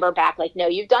remember back, like, no,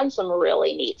 you've done some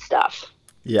really neat stuff.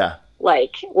 Yeah.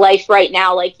 Like life right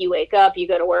now, like you wake up, you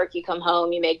go to work, you come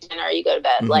home, you make dinner, you go to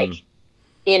bed. Like,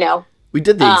 you know. We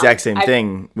did the exact same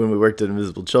thing when we worked at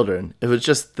Invisible Children. It was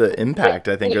just the impact,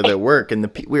 I think, or their work, and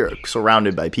we were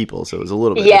surrounded by people, so it was a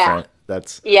little bit different.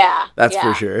 That's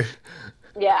for sure.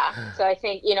 Yeah. So I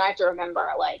think, I have to remember,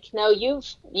 like, no, you've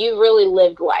really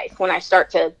lived life when I start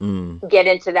to get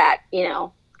into that,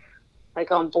 like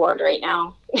I'm bored right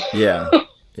now. Yeah.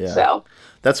 Yeah. So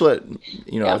that's what,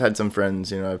 I've had some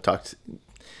friends, I've talked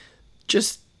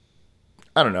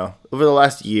I don't know, over the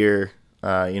last year,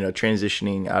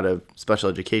 transitioning out of special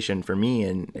education for me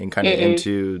and kind of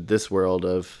into this world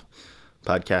of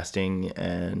podcasting,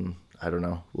 and I don't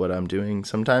know what I'm doing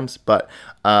sometimes, but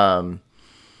I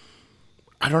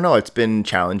don't know. It's been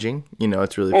challenging.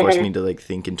 It's really forced me to like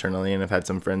think internally, and I've had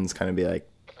some friends kind of be like,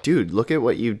 dude, look at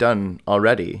what you've done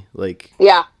already. Like,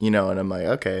 and I'm like,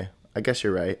 okay, I guess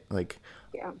you're right. Like,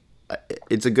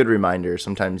 it's a good reminder.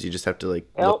 Sometimes you just have to like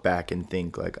look back and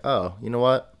think like, oh, you know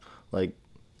what? Like,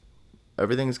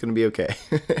 everything's going to be okay.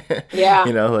 Yeah.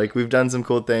 Like we've done some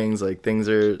cool things. Like things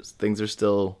are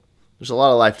still, there's a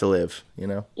lot of life to live,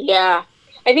 Yeah.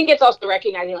 I think it's also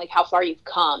recognizing like how far you've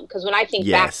come. Because when I think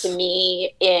back to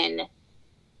me in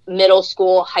middle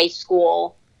school, high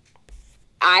school,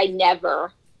 I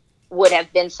never would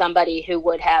have been somebody who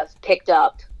would have picked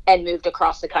up and moved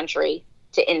across the country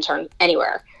to intern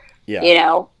anywhere.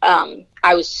 Yeah.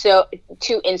 I was so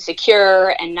too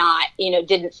insecure and not,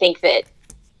 didn't think that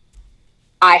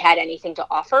I had anything to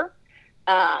offer.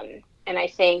 And I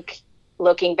think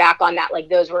looking back on that, like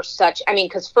those were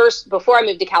because first, before I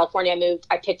moved to California,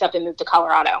 I picked up and moved to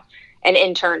Colorado and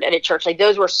interned at a church. Like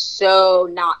those were so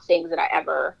not things that I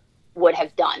ever would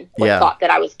have done or thought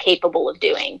that I was capable of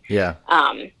doing. Yeah. So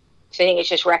I think it's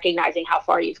just recognizing how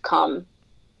far you've come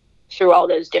through all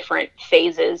those different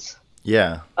phases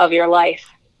of your life.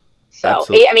 So,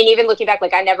 absolutely. I mean, even looking back,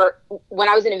 like when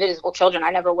I was in Invisible Children, I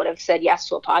never would have said yes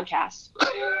to a podcast.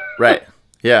 Right.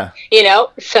 Yeah.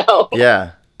 So.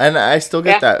 Yeah. And I still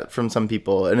get that from some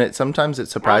people. And sometimes it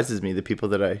surprises me, the people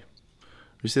that I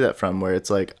receive that from, where it's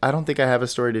like, I don't think I have a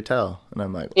story to tell. And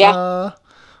I'm like,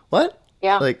 what?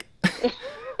 Yeah. Like,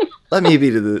 let me be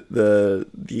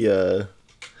the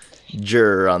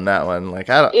juror on that one. Like,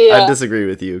 I disagree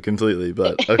with you completely,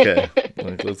 but okay.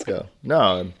 Like, let's go.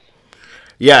 No.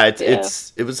 Yeah,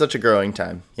 it was such a growing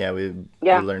time. Yeah, we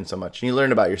learned so much. And you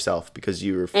learn about yourself because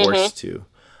you were forced to.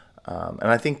 And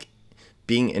I think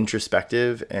being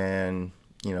introspective and,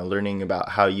 learning about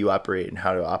how you operate and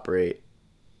how to operate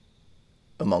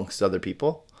amongst other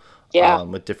people. Yeah.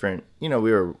 With different, we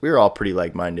were all pretty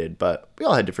like-minded, but we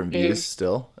all had different views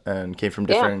still and came from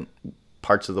different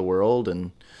parts of the world.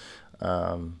 And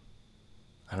I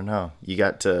don't know, you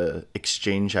got to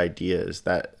exchange ideas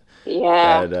that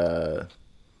I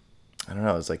don't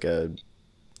know, it's like a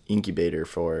incubator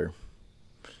for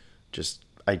just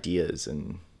ideas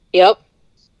and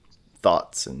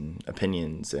thoughts and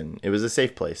opinions, and it was a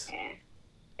safe place.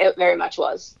 It very much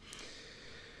was.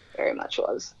 Very much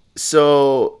was.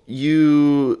 So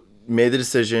you made the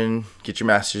decision, get your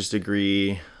master's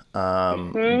degree.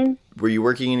 Were you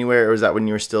working anywhere, or was that when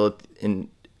you were still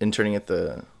interning at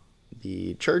the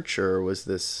church, or was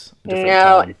this a different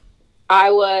time? I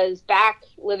was back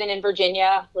living in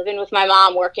Virginia, living with my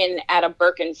mom, working at a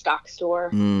Birkenstock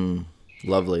store.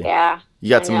 Lovely. Yeah. You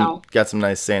got some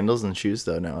nice sandals and shoes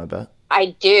though now, I bet.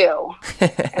 I do.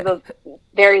 I have a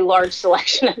very large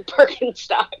selection of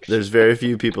Birkenstocks. There's very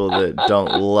few people that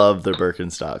don't love their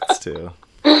Birkenstocks too.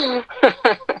 I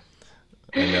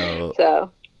know.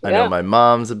 So I know my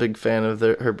mom's a big fan of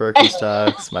her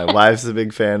Birkenstocks. My wife's a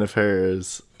big fan of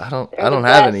hers. I don't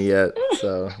have any yet,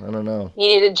 so I don't know. You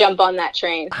need to jump on that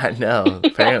train. I know,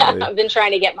 apparently. I've been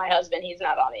trying to get my husband. He's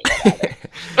not on it yet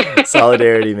either.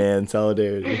 Solidarity, man.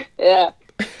 Solidarity. Yeah.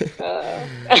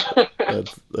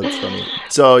 That's funny.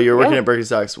 So you're working at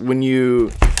Birkenstocks. When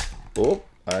you... Oh,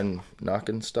 I'm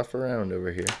knocking stuff around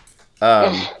over here.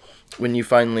 When you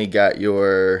finally got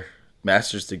your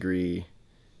master's degree,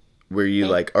 were you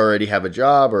like already have a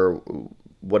job, or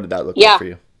what did that look like for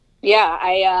you? Yeah,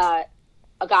 I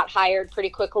got hired pretty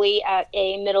quickly at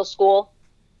a middle school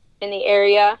in the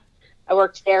area. I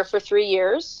worked there for 3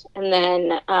 years and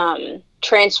then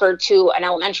transferred to an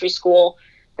elementary school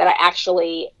that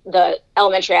the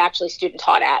elementary I actually student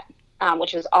taught at,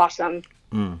 which was awesome.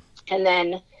 And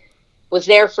then was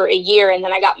there for a year, and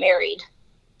then I got married.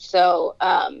 So,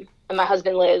 and my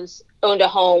husband owned a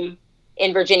home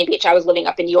in Virginia Beach. I was living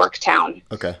up in Yorktown.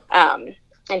 Okay. And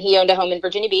he owned a home in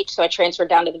Virginia Beach, so I transferred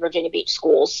down to the Virginia Beach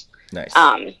schools. Nice.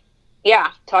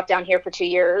 Yeah, taught down here for 2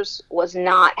 years, was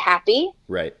not happy.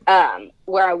 Right.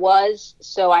 Where I was,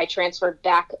 so I transferred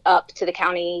back up to the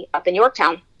county up in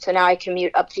Yorktown. So now I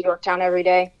commute up to Yorktown every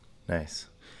day. Nice.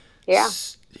 Yeah.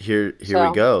 Here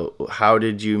we go. How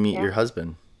did you meet your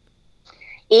husband?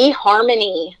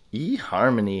 eHarmony.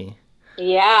 eHarmony.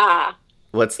 Yeah.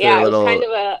 What's their little? It was kind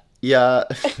of a. Yeah.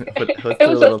 What's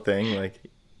their little thing like?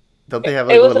 Don't they have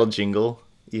like a little jingle?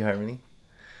 eHarmony.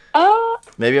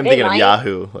 Maybe I'm thinking of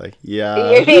Yahoo. Like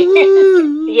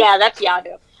Yahoo. Yeah, that's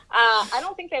Yahoo. I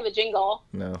don't think they have a jingle.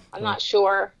 No. I'm not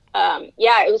sure.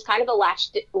 Yeah, it was kind of a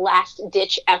last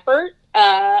ditch effort.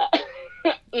 My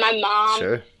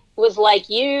mom was like,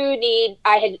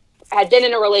 I had been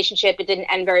in a relationship. It didn't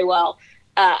end very well.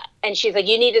 And she's like,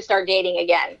 you need to start dating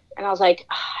again. And I was like,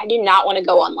 I do not want to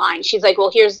go online. She's like,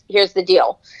 well, here's the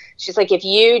deal. She's like, if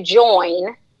you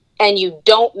join and you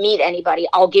don't meet anybody,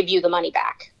 I'll give you the money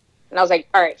back. And I was like,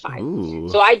 all right, fine. Ooh.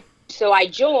 So I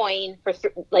joined for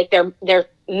their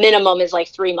minimum is like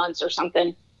 3 months or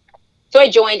something. So I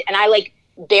joined and I like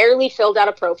barely filled out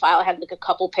a profile. I had like a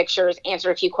couple pictures,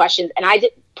 answered a few questions, and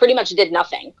I pretty much did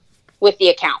nothing with the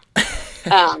account.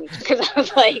 Because I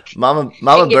was like, Mama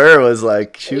Burr was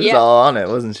like, she was all on it,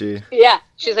 wasn't she? Yeah.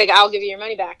 She's like, I'll give you your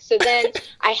money back. So then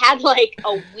I had like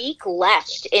a week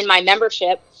left in my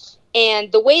membership.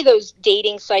 And the way those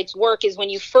dating sites work is when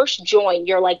you first join,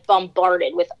 you're like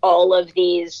bombarded with all of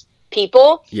these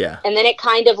people. Yeah. And then it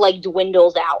kind of like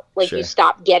dwindles out. Like you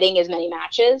stop getting as many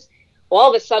matches. Well, all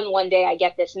of a sudden one day I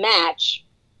get this match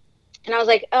and I was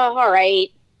like, oh, all right.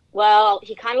 Well,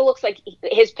 he kind of looks like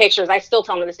his pictures. I still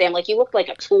tell him to this day, I'm like, you look like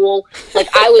a tool. Like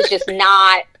I was just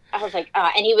not, I was like,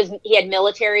 and he had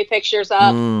military pictures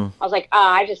up. I was like,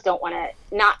 I just don't want to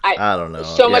I don't know.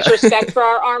 So much respect for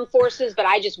our armed forces, but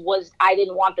I didn't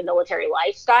want the military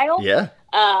lifestyle. Yeah.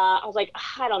 I was like,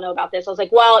 I don't know about this. I was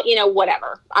like, well,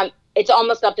 whatever. It's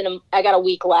almost up I got a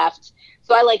week left.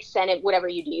 So I like sent it, whatever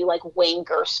you do, you like wink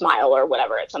or smile or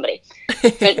whatever at somebody.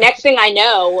 But next thing I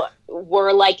know,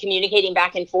 we're like communicating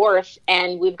back and forth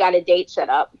and we've got a date set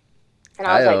up. And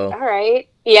I was like, all right.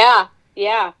 Yeah.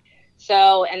 Yeah.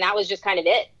 So, and that was just kind of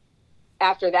it.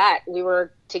 After that, we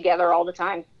were together all the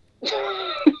time.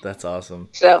 That's awesome.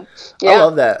 So, yeah. I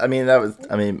love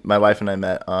that. My wife and I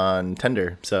met on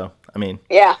Tinder. So,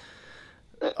 yeah.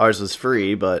 Ours was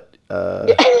free, but,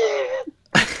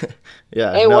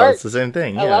 yeah, it works. it's the same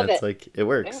thing. I love it. Like, it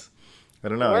works. Yeah. I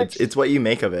don't know. It's what you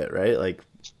make of it, right? Like,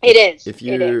 it is. If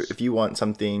you want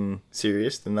something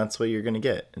serious, then that's what you're going to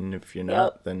get. And if you're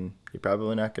not, then you're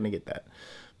probably not going to get that.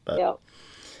 But, So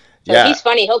he's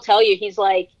funny. He'll tell you, he's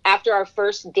like, after our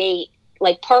first date,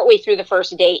 like partway through the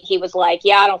first date, he was like,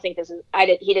 yeah, I don't think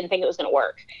he didn't think it was going to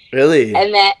work. Really?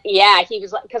 And then, he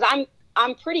was like, cause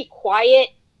I'm pretty quiet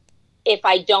if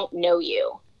I don't know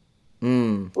you.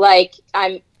 Like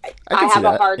I have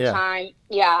a hard time.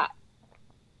 Yeah.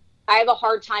 I have a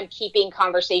hard time keeping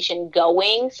conversation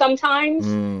going sometimes,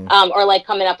 or like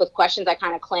coming up with questions. I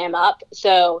kind of clam up.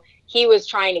 So he was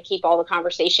trying to keep all the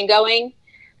conversation going.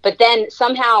 But then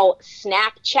somehow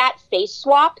Snapchat face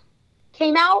swap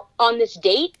came out on this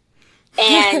date.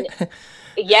 And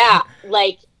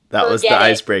like that was the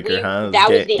icebreaker, huh? That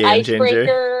was the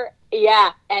icebreaker.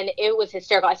 Yeah. And it was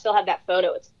hysterical. I still have that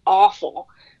photo. It's awful.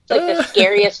 It's like the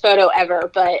scariest photo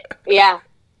ever. But yeah,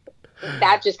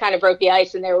 that just kind of broke the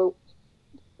ice and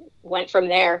went from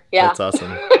there. Yeah. That's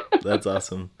awesome. That's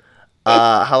awesome.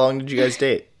 How long did you guys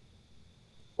date?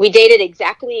 We dated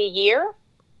exactly a year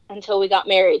until we got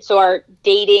married. So our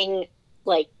dating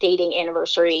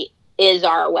anniversary is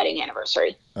our wedding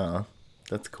anniversary. Oh,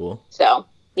 that's cool. So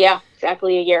yeah,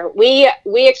 exactly a year. We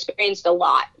experienced a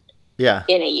lot. Yeah.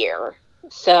 In a year.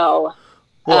 So.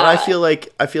 Well, I feel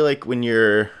like when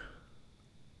you're,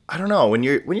 I don't know, when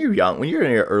you're young, when you're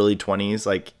in your early 20s,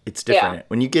 like it's different. Yeah.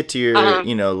 When you get to your,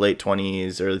 late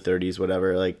 20s, early 30s,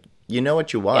 whatever, like, you know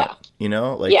what you want,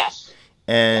 like, yes.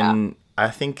 And I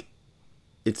think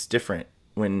it's different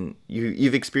when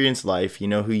you've experienced life, you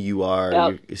know who you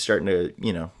are, you're starting to,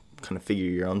 kind of figure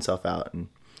your own self out. And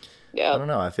I don't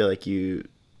know, I feel like you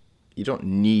don't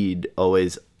need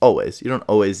you don't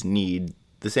always need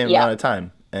the same amount of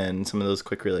time. And some of those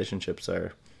quick relationships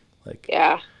are like,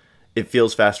 it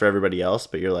feels fast for everybody else,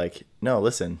 but you're like, no,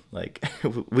 listen, like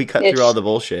we cut through all the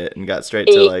bullshit and got straight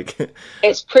to like.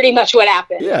 It's pretty much what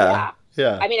happened. Yeah.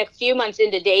 I mean, a few months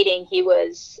into dating, he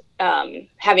was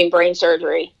having brain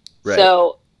surgery. Right.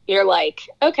 So you're like,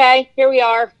 okay, here we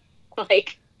are.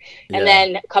 Like, and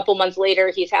then a couple months later,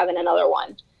 he's having another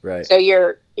one. Right. So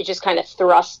you're just kind of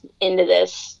thrust into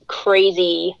this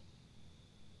crazy.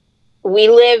 We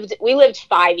lived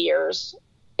 5 years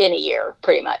in a year,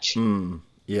 pretty much.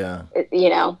 Yeah. You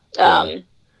know.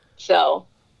 So.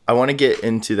 I want to get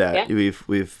into that. Yeah.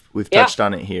 We've touched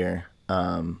on it here.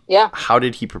 How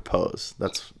did he propose?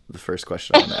 That's the first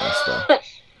question I'm gonna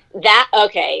ask.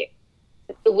 Okay.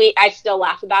 I still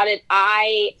laugh about it.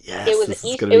 It was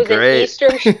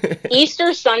an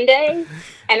Easter Sunday,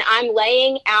 and I'm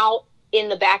laying out in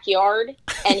the backyard,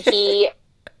 and he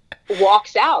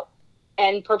walks out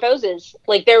and proposes.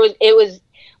 Like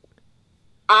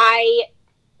I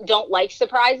don't like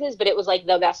surprises, but it was like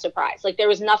the best surprise. Like there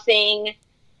was nothing,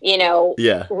 you know.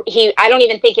 Yeah. I don't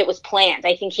even think it was planned.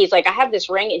 I think he's like, I have this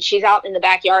ring, and she's out in the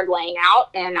backyard laying out,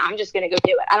 and I'm just gonna go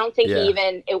do it. I don't think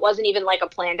it wasn't even like a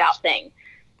planned out thing.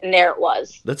 And there it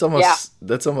was. That's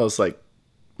almost like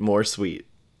more sweet.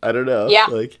 I don't know. Yeah.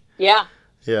 Like. Yeah.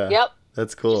 Yeah. Yep.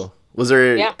 That's cool. Was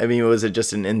there? Yeah. I mean, was it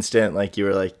just an instant? Like you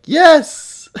were like,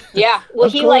 yes. Yeah. Well,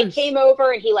 he like came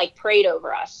over and he like prayed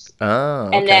over us. Oh.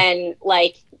 Okay. And then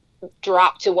like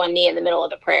dropped to one knee in the middle of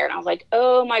the prayer, and I was like,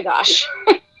 oh my gosh.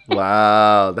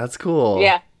 Wow, that's cool.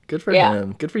 Yeah. Good for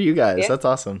him. Good for you guys. Yeah. That's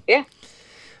awesome. Yeah.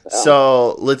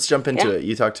 So let's jump into it.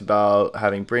 You talked about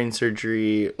having brain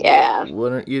surgery. Yeah. Why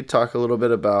don't you talk a little bit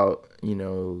about, you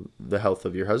know, the health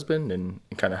of your husband and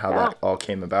kind of how that all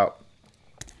came about?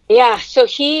 Yeah. So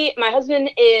my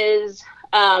husband is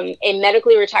a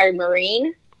medically retired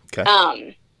Marine.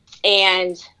 Okay.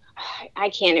 And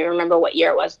I can't even remember what year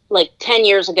it was, like 10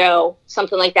 years ago,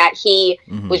 something like that. He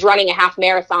was running a half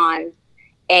marathon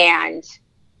and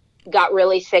got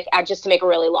really sick. Just to make a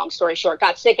really long story short,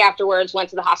 got sick afterwards, went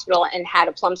to the hospital and had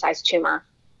a plum-sized tumor,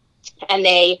 and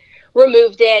they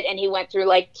removed it, and he went through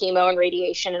like chemo and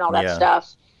radiation and all that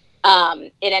stuff.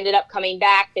 It ended up coming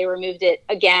back. They removed it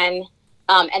again.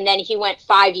 And then he went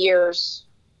 5 years,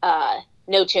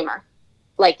 no tumor.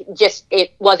 Like just,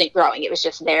 it wasn't growing. It was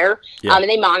just there. Yeah. And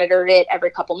they monitored it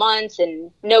every couple months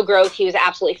and no growth. He was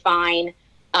absolutely fine.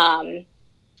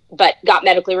 But got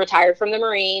medically retired from the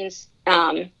Marines,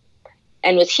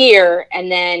 and was here.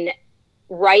 And then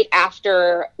right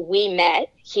after we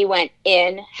met, he went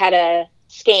in, had a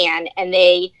scan, and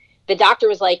the doctor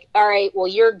was like, all right, well,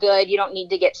 you're good. You don't need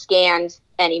to get scanned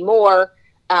anymore.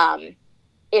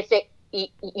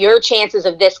 Your chances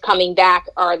of this coming back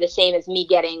are the same as me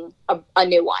getting a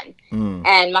new one.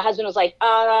 And my husband was like,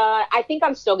 I think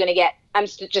I'm just still going to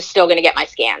get my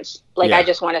scans. Like, I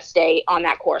just want to stay on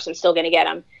that course. I'm still going to get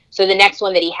them. So the next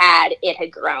one that he had, it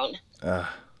had grown.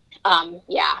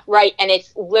 Right. And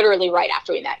it's literally right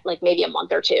after we met, like maybe a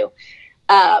month or two.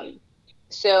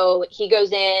 So he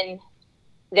goes in,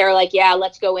 they're like, yeah,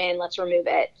 let's go in, let's remove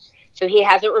it. So he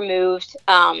has it removed.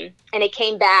 And it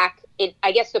came back.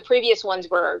 I guess the previous ones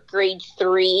were grade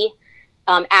 3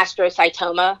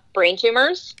 astrocytoma brain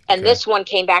tumors. And this one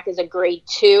came back as a grade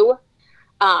 2.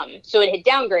 So it had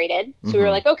downgraded. So we were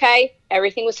like, okay,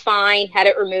 everything was fine, had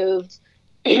it removed,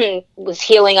 was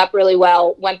healing up really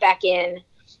well, went back in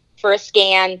for a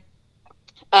scan,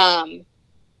 and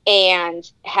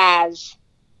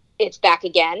it's back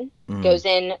again, goes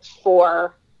in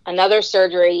for another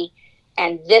surgery.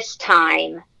 And this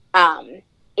time,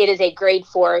 it is a grade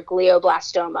 4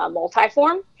 glioblastoma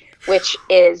multiforme, which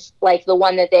is like the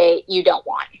one that you don't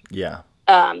want. Yeah.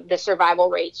 The survival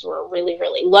rates were really,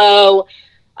 really low.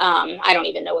 I don't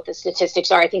even know what the statistics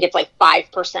are. I think it's like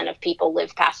 5% of people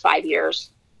live past 5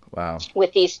 years. Wow.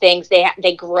 With these things,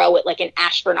 they grow at like an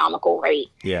astronomical rate.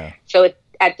 Yeah. So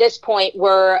at this point,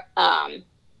 we're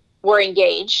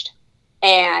engaged,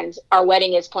 and our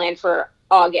wedding is planned for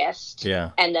August.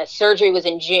 Yeah. And the surgery was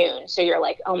in June. So you're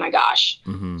like, oh my gosh.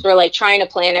 So we're like trying to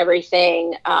plan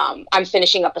everything. I'm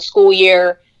finishing up a school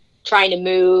year, trying to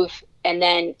move. And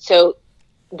then, so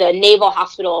the Naval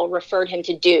Hospital referred him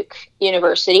to Duke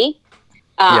University,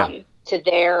 to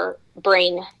their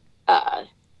brain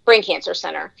cancer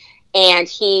center. And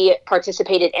he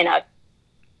participated in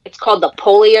it's called the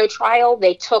polio trial.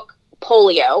 They took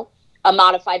polio, a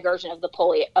modified version of the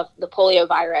polio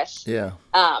virus. Yeah.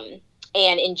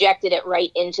 And injected it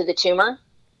right into the tumor.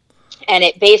 And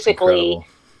it basically,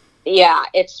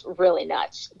 it's really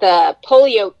nuts. The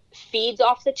polio feeds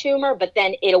off the tumor, but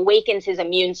then it awakens his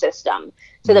immune system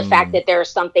to the fact that there's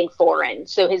something foreign.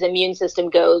 So his immune system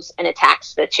goes and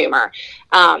attacks the tumor.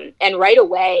 And right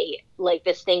away, like,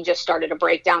 this thing just started to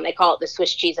break down. They call it the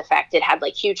Swiss cheese effect. It had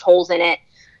like huge holes in it.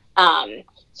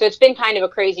 So it's been kind of a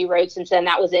crazy road since then.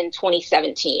 That was in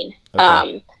 2017.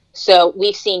 Okay. So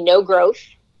we've seen no growth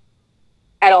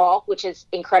at all, which is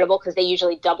incredible because they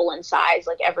usually double in size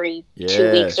like every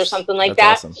 2 weeks or something like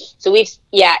that. Awesome. So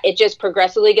it just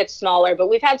progressively gets smaller, but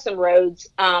we've had some roads.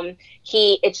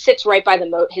 It sits right by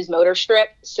his motor strip.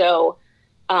 So,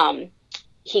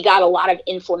 he got a lot of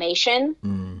inflammation,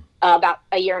 about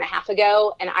a year and a half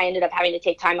ago. And I ended up having to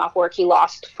take time off work. He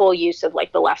lost full use of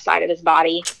like the left side of his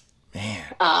body.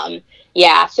 Man.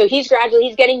 So he's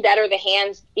getting better. The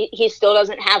hands, he still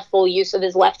doesn't have full use of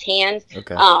his left hand.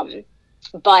 Okay.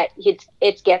 But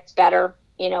it gets better,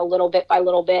 little bit by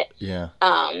little bit. Yeah.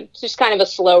 It's just kind of a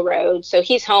slow road. So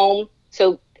he's home.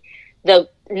 So the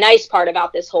nice part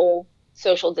about this whole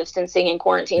social distancing and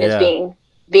quarantine is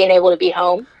being able to be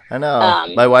home. I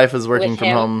know. My wife is working from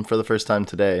home for the first time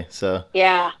today. So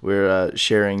yeah, we're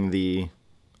sharing the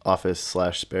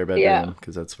office/spare bedroom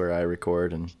because that's where I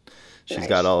record, and she's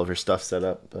got all of her stuff set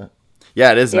up. But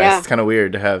yeah, it is nice. It's kind of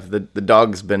weird to have the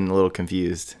dog's been a little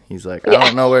confused. He's like, I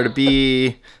don't know where to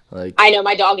be. Like, I know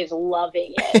my dog is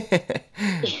loving it.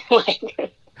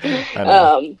 I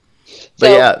know.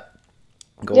 But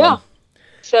go on.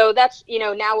 So that's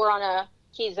now we're on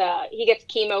he gets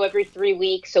chemo every 3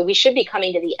 weeks, so we should be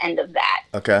coming to the end of that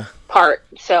part.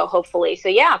 So hopefully, so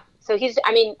he's,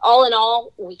 all in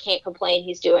all, we can't complain.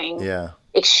 He's doing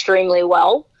extremely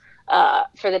well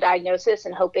for the diagnosis,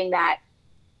 and hoping that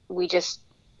we just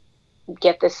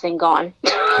get this thing gone.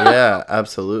 Yeah,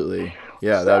 absolutely.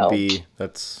 Yeah,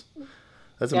 that's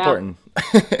important.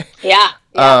 Yeah.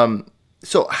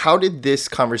 So how did this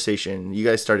conversation, you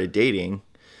guys started dating?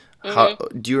 How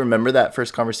do you remember that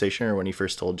first conversation, or when he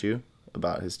first told you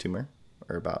about his tumor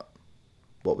or about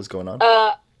what was going on?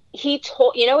 He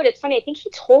told, it's funny. I think he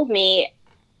told me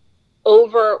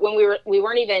over when we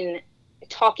weren't even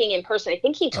talking in person. I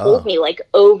think he told me like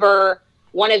over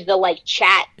one of the like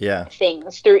chat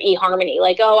things through eHarmony,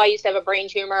 like, oh, I used to have a brain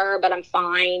tumor, but I'm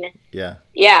fine. Yeah.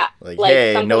 Like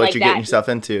hey, know what you're getting yourself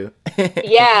into.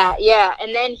 Yeah.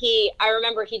 And then I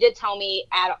remember he did tell me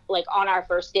on our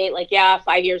first date, like, 5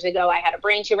 years ago I had a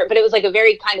brain tumor, but it was like a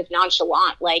very kind of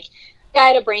nonchalant, like, I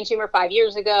had a brain tumor 5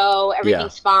 years ago.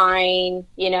 Everything's fine.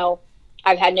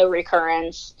 I've had no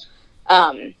recurrence.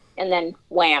 And then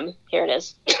wham, here it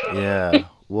is. Yeah.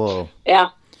 Whoa. Yeah.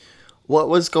 What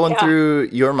was going through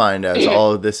your mind as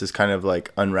all of this is kind of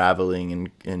like unraveling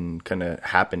and kind of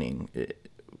happening?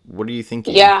 What are you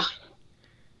thinking? Yeah.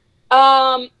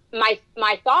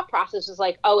 My thought process was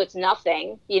like, oh, it's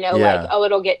nothing, like, oh,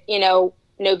 it'll get, no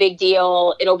big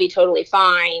deal. It'll be totally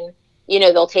fine.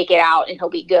 They'll take it out and he'll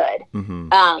be good. Mm-hmm.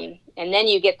 And then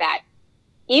you get that,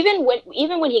 even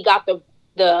when he got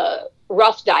the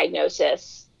rough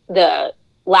diagnosis, the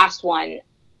last one,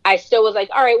 I still was like,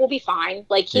 all right, we'll be fine.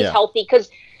 Like, he's healthy.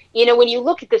 Cause when you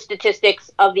look at the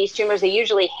statistics of these tumors, they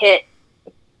usually hit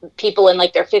people in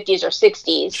like their 50s or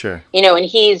 60s. Sure. And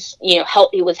he's, he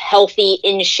was healthy,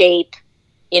 in shape,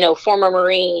 former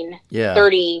Marine,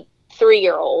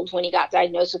 33-year-old when he got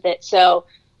diagnosed with it. So,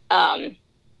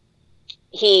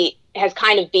 he has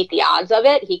kind of beat the odds of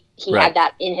it. He had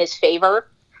that in his favor.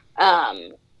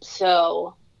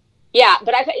 So yeah,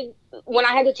 but when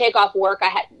I had to take off work,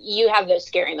 you have those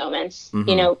scary moments,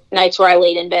 nights where I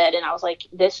laid in bed and I was like,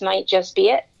 this might just be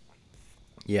it.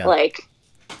 Yeah. Like,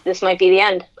 this might be the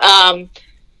end.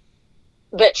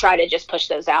 But try to just push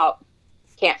those out.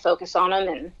 Can't focus on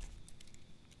them,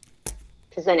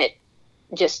 because then it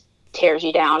just tears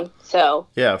you down. So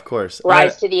yeah, of course,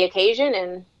 rise to the occasion,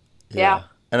 and yeah.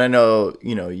 And I know,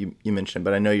 you mentioned,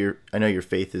 but I know your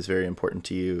faith is very important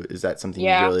to you. Is that something you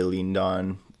really leaned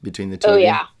on between the two of you?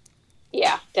 Yeah.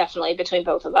 Yeah, definitely, between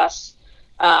both of us.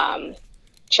 Our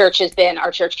church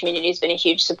community has been a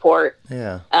huge support.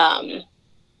 Yeah.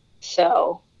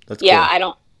 So that's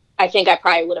cool. I think I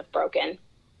probably would have broken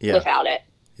without it.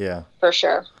 Yeah. For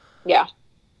sure. Yeah.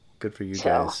 Good for you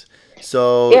guys.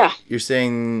 So you're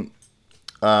saying,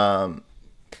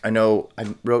 I know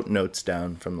I wrote notes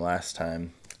down from last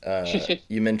time.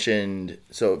 You mentioned,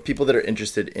 so people that are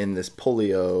interested in this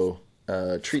polio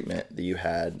treatment that you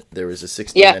had, there was a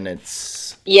 60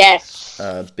 minutes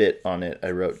bit on it I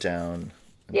wrote down.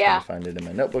 I'm trying to find it in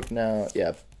my notebook now.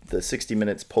 Yeah, the 60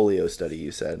 minutes polio study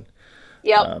you said.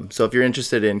 Yeah. So if you're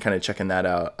interested in kind of checking that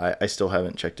out, I still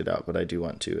haven't checked it out, but I do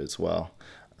want to as well.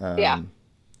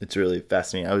 It's really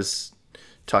fascinating. I was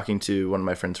talking to one of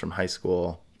my friends from high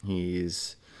school.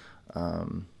 He's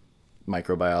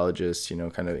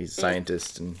microbiologist, kind of he's a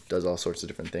scientist and does all sorts of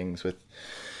different things with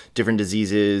different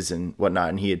diseases and whatnot.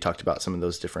 And he had talked about some of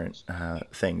those different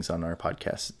things on our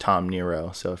podcast, Tom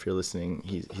Nero. So if you're listening,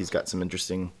 he's got some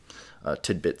interesting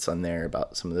tidbits on there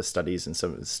about some of the studies and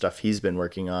some of the stuff he's been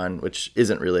working on, which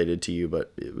isn't related to you,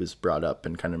 but it was brought up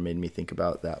and kind of made me think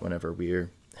about that whenever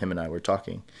him and I were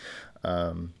talking.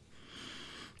 So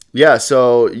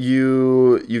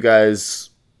you guys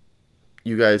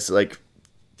like,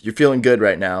 you're feeling good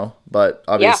right now, but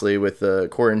obviously with the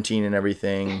quarantine and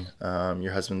everything,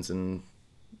 your husband's in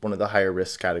one of the higher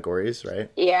risk categories,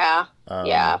 right? Yeah.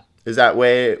 Is that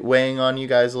weighing on you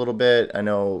guys a little bit? I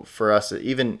know for us,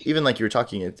 even like you were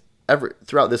talking,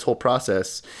 throughout this whole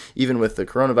process, even with the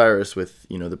coronavirus, with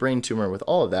the brain tumor, with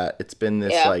all of that, it's been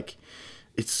this like,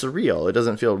 it's surreal. It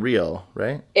doesn't feel real,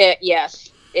 right? Yes,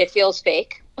 it feels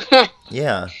fake.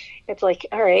 Yeah. It's like,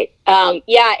 all right.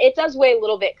 It does weigh a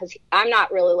little bit because I'm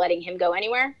not really letting him go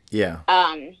anywhere. Yeah.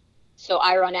 So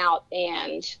I run out,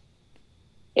 and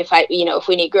if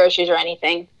we need groceries or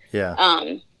anything,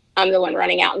 I'm the one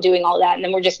running out and doing all that. And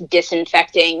then we're just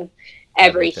disinfecting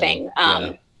everything.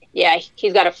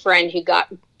 He's got a friend who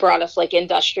brought us like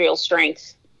industrial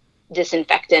strength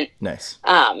disinfectant. Nice.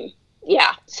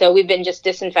 So we've been just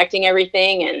disinfecting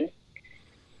everything and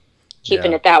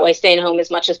keeping it that way, staying home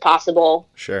as much as possible.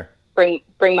 Sure. Bring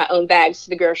my own bags to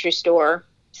the grocery store.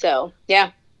 So,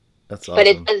 yeah. That's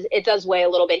awesome. But it does weigh a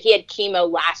little bit. He had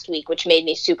chemo last week, which made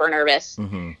me super nervous.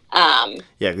 Mm-hmm.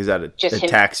 Because that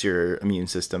attacks your immune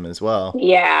system as well.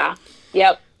 Yeah.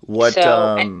 Yep. What?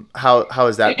 How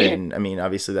has that been? I mean,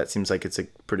 obviously that seems like it's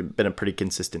been a pretty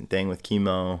consistent thing with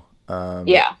chemo.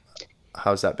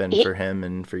 How's that been for him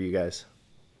and for you guys?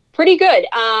 Pretty good.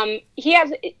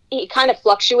 He kind of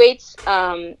fluctuates.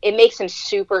 It makes him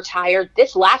super tired.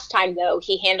 This last time though,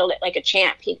 he handled it like a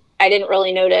champ. I didn't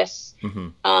really notice it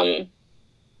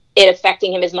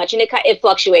affecting him as much, and it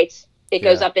fluctuates. It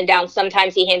goes up and down.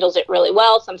 Sometimes he handles it really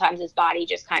well. Sometimes his body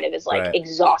just kind of is like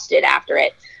exhausted after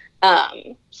it.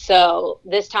 So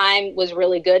this time was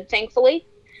really good, thankfully.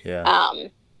 Yeah.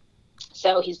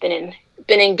 So he's been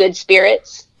in good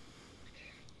spirits.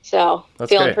 So that's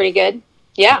feeling great. Pretty good.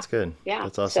 Yeah. That's good. Yeah.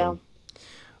 That's awesome.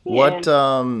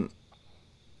 So,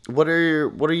 what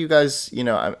are you guys,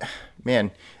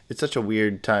 man, it's such a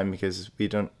weird time because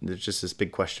there's just this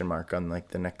big question mark on like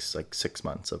the next like 6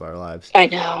 months of our lives. I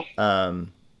know.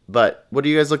 But what are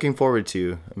you guys looking forward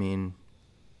to? I mean,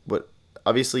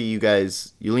 obviously you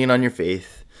lean on your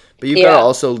faith, but you've got to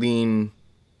also lean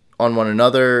on one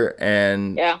another,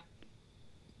 and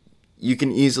you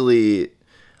can easily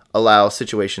allow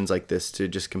situations like this to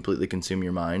just completely consume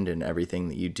your mind and everything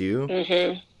that you do.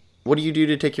 Mm-hmm. What do you do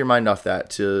to take your mind off that,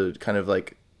 to kind of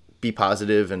like be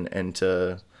positive and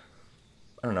to,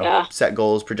 I don't know, set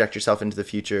goals, project yourself into the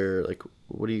future? Like,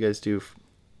 what do you guys do?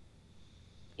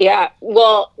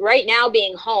 Well, right now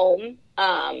being home,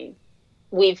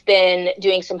 we've been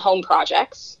doing some home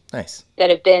projects. Nice. That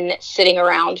have been sitting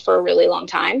around for a really long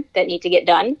time that need to get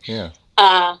done. Yeah.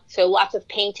 So lots of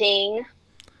painting.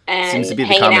 And seems to be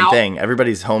the common thing.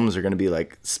 Everybody's homes are going to be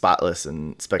like spotless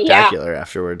and spectacular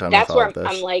after we're done with all of this.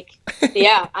 That's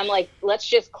where I'm like, let's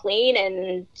just clean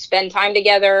and spend time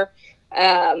together.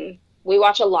 We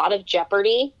watch a lot of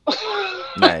Jeopardy.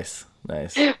 Nice.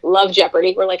 Love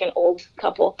Jeopardy. We're like an old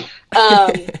couple.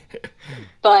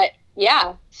 But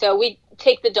yeah, so we'll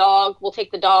take the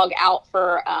dog out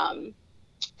for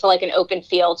to like an open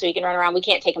field so he can run around. We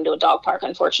can't take him to a dog park,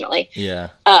 unfortunately. Yeah.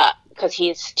 Because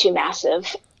he's too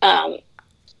massive.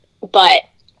 But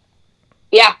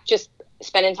yeah, just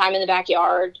spending time in the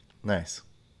backyard. Nice.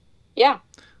 Yeah.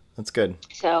 That's good.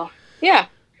 So yeah,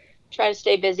 try to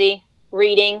stay busy.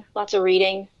 Reading, lots of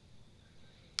reading.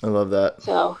 I love that.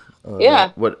 So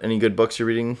yeah. That. Any good books you're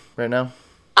reading right now?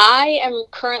 I am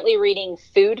currently reading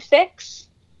Food Fix.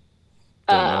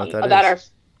 Don't know what that is.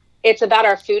 It's about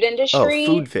our food industry.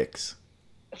 Oh, Food Fix.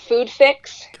 Food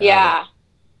Fix. Got it.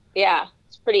 Yeah.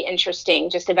 It's pretty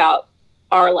interesting, just about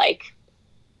our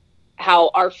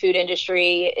how our food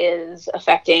industry is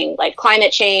affecting like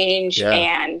climate change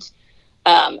and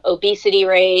obesity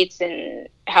rates, and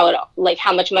how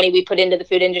much money we put into the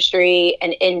food industry,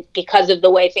 and because of the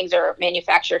way things are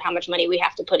manufactured, how much money we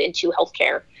have to put into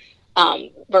healthcare,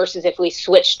 versus if we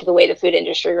switched the way the food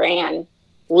industry ran,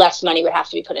 less money would have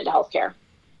to be put into healthcare.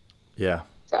 Yeah.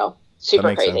 So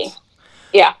super crazy. Sense.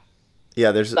 Yeah.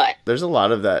 Yeah. There's a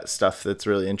lot of that stuff that's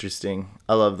really interesting.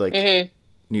 I love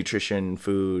nutrition,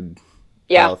 food,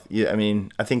 health. Yeah. I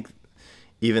mean, I think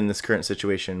even this current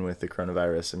situation with the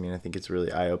coronavirus, I mean, I think it's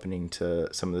really eye opening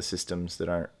to some of the systems that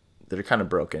are kind of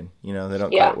broken, they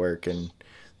don't quite work, and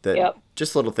that Yep.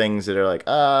 just little things that are like,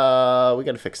 we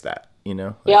got to fix that, you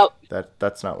know? Yep.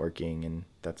 That's not working, and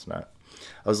that's not.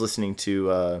 I was listening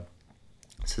to,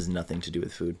 this has nothing to do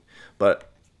with food,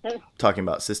 but talking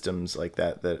about systems like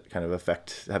that kind of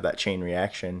have that chain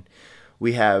reaction.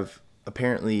 We have,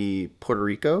 apparently Puerto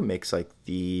Rico makes like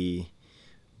the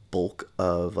bulk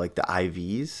of like the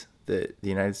IVs that the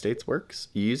United States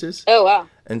uses. Oh, wow.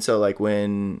 And so like what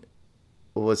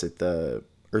was it, the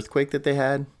earthquake that they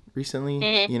had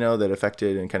recently, you know, that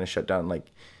affected and kind of shut down,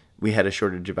 like we had a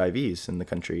shortage of IVs in the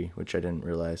country, which I didn't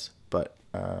realize, but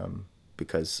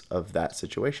because of that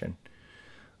situation.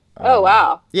 Oh,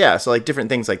 wow. Yeah, so like different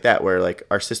things like that where like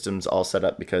our system's all set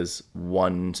up because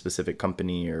one specific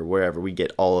company or wherever we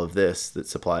get all of this that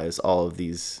supplies all of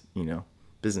these, you know,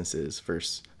 businesses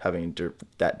versus having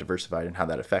that diversified and how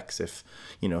that affects if,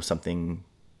 you know, something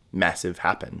massive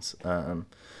happens.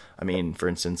 I mean, for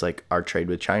instance, like our trade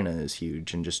with China is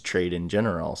huge and just trade in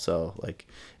general. So like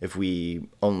if we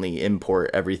only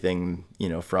import everything, you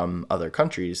know, from other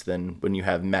countries, then when you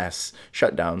have mass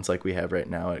shutdowns like we have right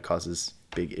now, it causes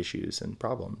big issues and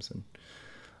problems. And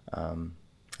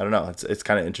I don't know, it's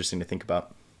kind of interesting to think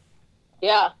about.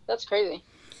 Yeah, that's crazy.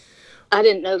 I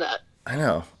didn't know that. I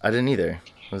know, I didn't either.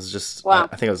 I was just, wow.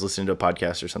 I think I was listening to a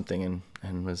podcast or something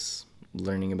and was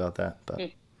learning about that.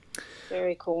 But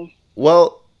very cool.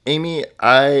 Well, Amy,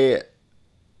 we're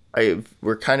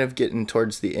kind of getting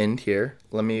towards the end here.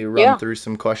 Let me run through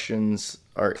some questions,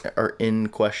 our in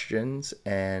questions,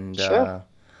 and sure.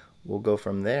 We'll go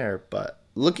from there. But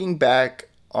looking back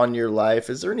on your life,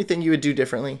 is there anything you would do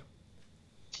differently?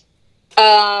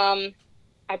 I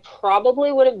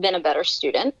probably would have been a better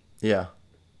student. Yeah.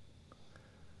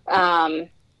 And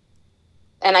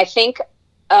I think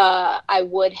I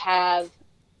would have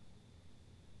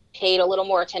paid a little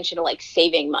more attention to like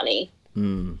saving money.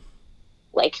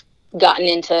 Like gotten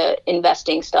into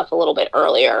investing stuff a little bit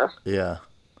earlier. Yeah.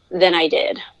 Than I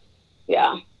did.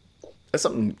 Yeah. That's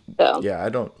something. So. Yeah, I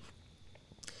don't.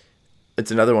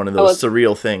 It's another one of those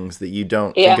surreal things that you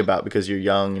don't think about because you're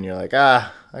young and you're like,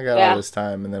 I got all this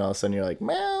time, and then all of a sudden you're like,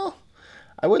 well,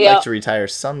 I would like to retire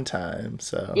sometime.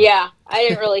 So. Yeah, I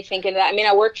didn't really think of that. I mean,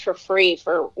 I worked for free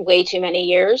for way too many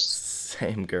years.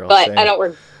 Same, girl. But same. I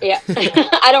don't.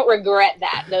 I don't regret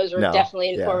that. Those were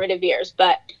definitely informative years.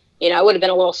 But you know, I would have been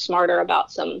a little smarter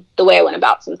about the way I went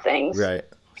about some things. Right.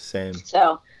 Same.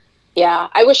 So, yeah,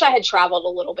 I wish I had traveled a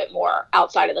little bit more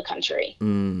outside of the country.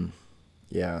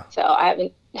 Yeah. So I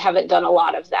haven't done a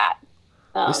lot of that.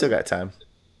 We still got time.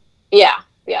 Yeah.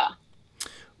 Yeah.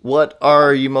 What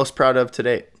are you most proud of to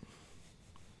date?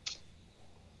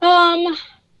 I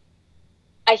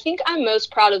think I'm most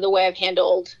proud of the way I've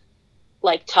handled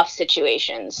like tough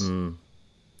situations.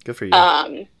 Good for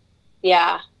you.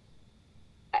 Yeah.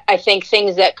 I think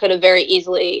things that could have very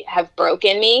easily have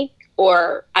broken me,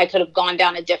 or I could have gone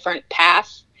down a different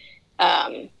path.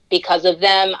 Because of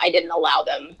them, I didn't allow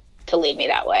them to lead me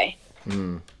that way.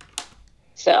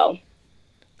 So,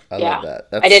 I love that.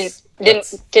 I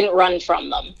didn't run from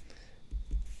them.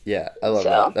 Yeah, I love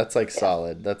that. That's like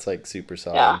solid. That's like super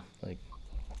solid. Yeah. Like,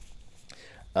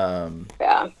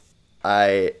 yeah.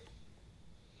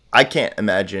 I can't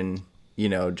imagine, you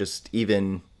know, just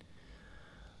even,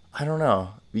 I don't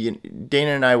know.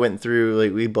 Dana and I went through,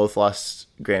 like, we both lost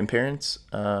grandparents,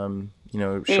 you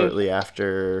know, shortly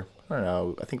after, I don't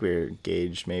know, I think we were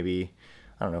engaged maybe.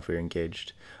 I don't know if we were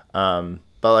engaged. But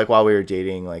like while we were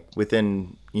dating, like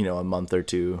within, you know, a month or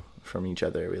two from each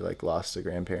other, we like lost a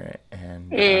grandparent.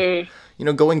 And, you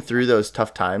know, going through those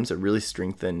tough times, it really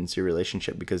strengthens your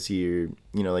relationship because you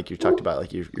know, like you talked about,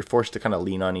 like you're forced to kind of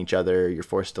lean on each other. You're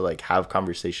forced to like have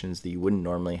conversations that you wouldn't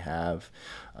normally have.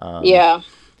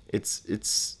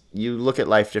 It's you look at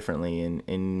life differently,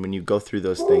 and when you go through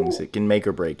those things, it can make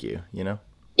or break you, you know?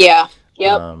 Yeah.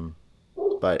 Yep.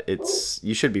 But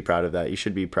you should be proud of that. You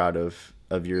should be proud of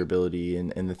your ability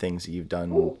and the things that you've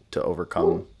done to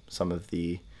overcome some of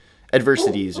the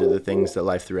adversities or the things that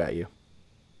life threw at you.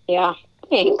 Yeah.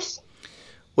 Thanks.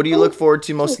 What do you look forward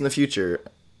to most in the future?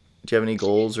 Do you have any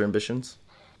goals or ambitions?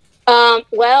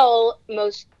 Well,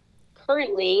 most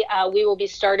currently, we will be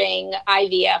starting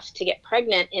IVF to get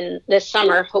pregnant in this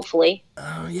summer, hopefully.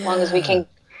 Oh yeah. As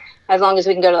long as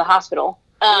we can go to the hospital.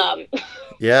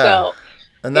 Yeah. So,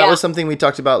 and that was something we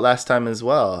talked about last time as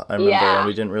well. I remember, and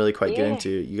we didn't really quite get into.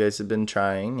 You guys have been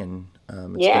trying, and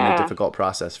it's been a difficult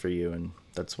process for you, and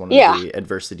that's one of the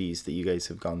adversities that you guys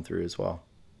have gone through as well.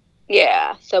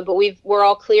 Yeah. So, but we're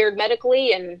all cleared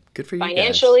medically and good for you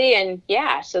financially, guys.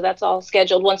 And so that's all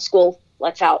scheduled once school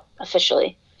lets out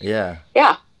officially. Yeah.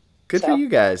 Yeah. Good for you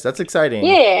guys. That's exciting.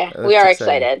 Yeah, we are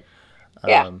excited.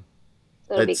 Yeah.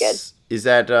 That'll be good. Is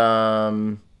that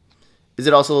Is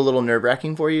it also a little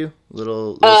nerve-wracking for you? A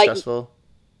little stressful?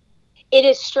 It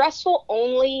is stressful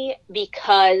only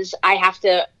because I have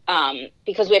to,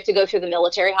 because we have to go through the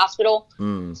military hospital.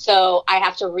 So I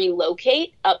have to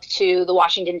relocate up to the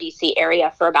Washington, D.C.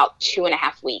 area for about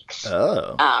 2.5 weeks.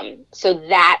 Oh. So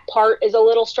that part is a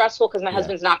little stressful because my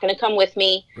husband's not going to come with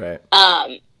me. Right.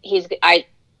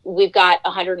 We've got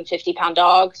a 150-pound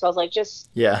dog. So I was like,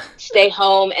 just stay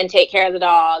home and take care of the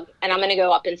dog. And I'm going to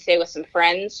go up and stay with some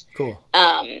friends. Cool.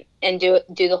 And do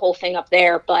the whole thing up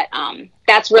there. But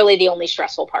that's really the only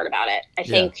stressful part about it. I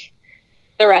think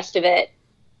the rest of it,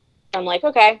 I'm like,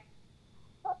 okay,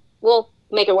 we'll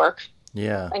make it work.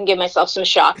 Yeah. I can give myself some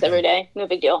shots every day. No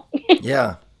big deal.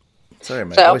 Yeah. Sorry,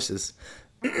 my voice is...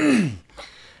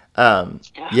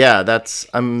 that's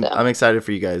I'm excited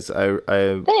for you guys. I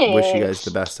wish you guys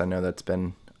the best. I know that's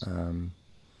been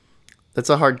that's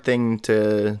a hard thing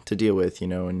to deal with,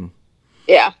 and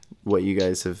what you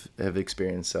guys have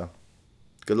experienced. So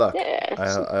good luck. Yeah. I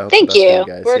hope Thank the best you. for you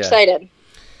guys. We're excited.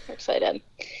 We're excited.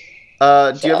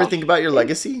 Do you ever think about your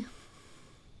legacy?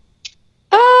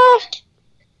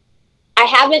 I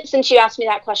haven't since you asked me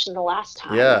that question the last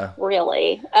time. Yeah.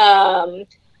 Really.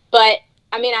 But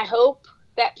I mean, I hope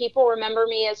that people remember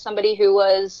me as somebody who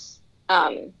was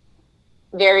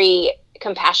very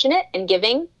compassionate and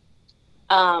giving.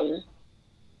 That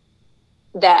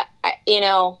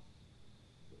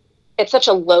it's such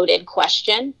a loaded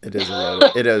question. It is a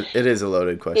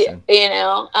loaded question.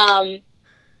 I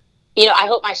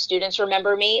hope my students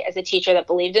remember me as a teacher that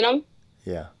believed in them.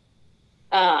 Yeah.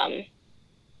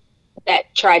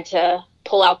 That tried to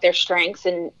pull out their strengths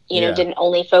and didn't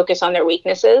only focus on their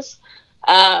weaknesses.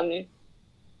 And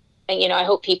I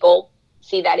hope people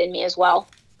see that in me as well.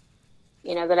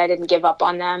 That I didn't give up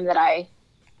on them, that I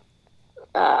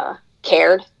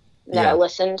cared, that I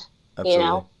listened.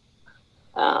 Absolutely.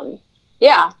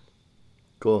 Yeah.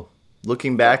 Cool.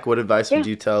 Looking back, what advice would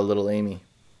you tell little Amy?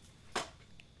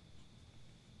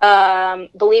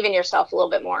 Believe in yourself a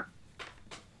little bit more.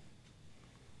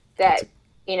 That,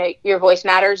 your voice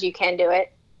matters. You can do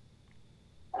it.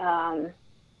 And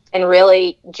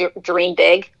really dream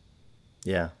big.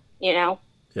 Yeah. Yep.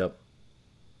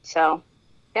 So,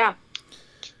 yeah.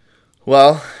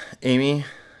 Well, Amy,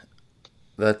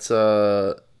 that's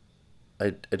I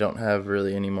don't have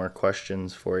really any more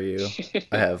questions for you.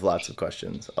 I have lots of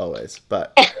questions always,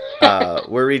 but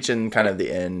we're reaching kind of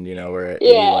the end. We're at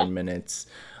 81 minutes.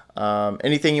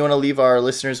 Anything you want to leave our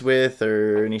listeners with,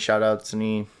 or any shout outs,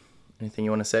 anything you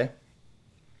want to say?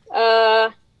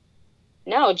 No,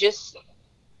 just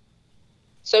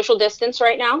social distance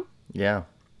right now. Yeah.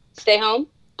 Stay home,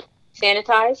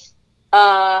 sanitize.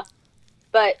 But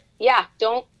yeah,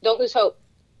 don't lose hope.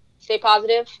 Stay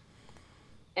positive.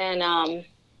 And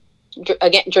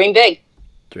again, dream big.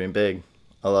 Dream big.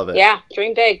 I love it. Yeah,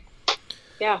 dream big.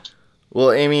 Yeah.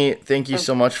 Well, Amy, thank you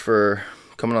so much for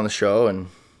coming on the show and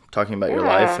talking about your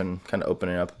life and kind of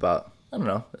opening up about, I don't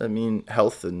know, I mean,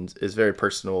 health is very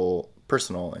personal,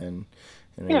 and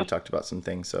you talked about some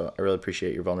things. So I really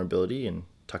appreciate your vulnerability and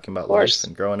talking about life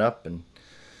and growing up and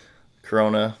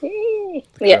coronavirus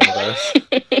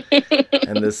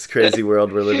and this crazy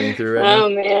world we're living through right now. Oh,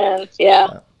 man.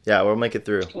 Yeah. Yeah, we'll make it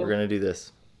through. We're going to do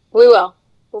this. We will.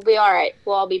 We'll be all right.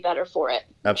 We'll all be better for it.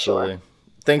 Absolutely. Sure.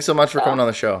 Thanks so much for coming on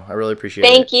the show. I really appreciate it.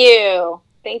 Thank you.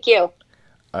 Thank you.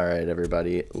 All right,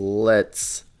 everybody.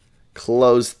 Let's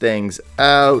close things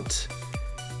out.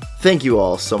 Thank you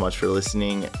all so much for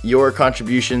listening. Your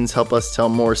contributions help us tell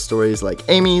more stories like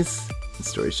Amy's and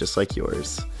stories just like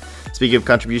yours. Speaking of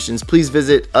contributions, please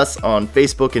visit us on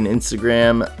Facebook and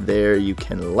Instagram. There you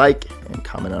can like and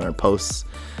comment on our posts.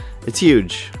 It's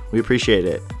huge. We appreciate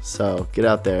it. So get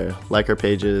out there, like our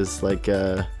pages, like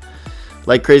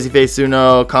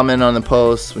CrazyFaceUno, comment on the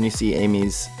posts when you see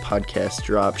Amy's podcast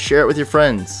drop. Share it with your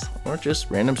friends or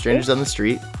just random strangers on the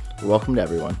street. We're welcome to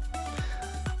everyone.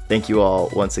 Thank you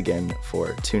all once again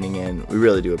for tuning in. We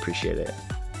really do appreciate it.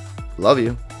 Love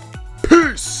you.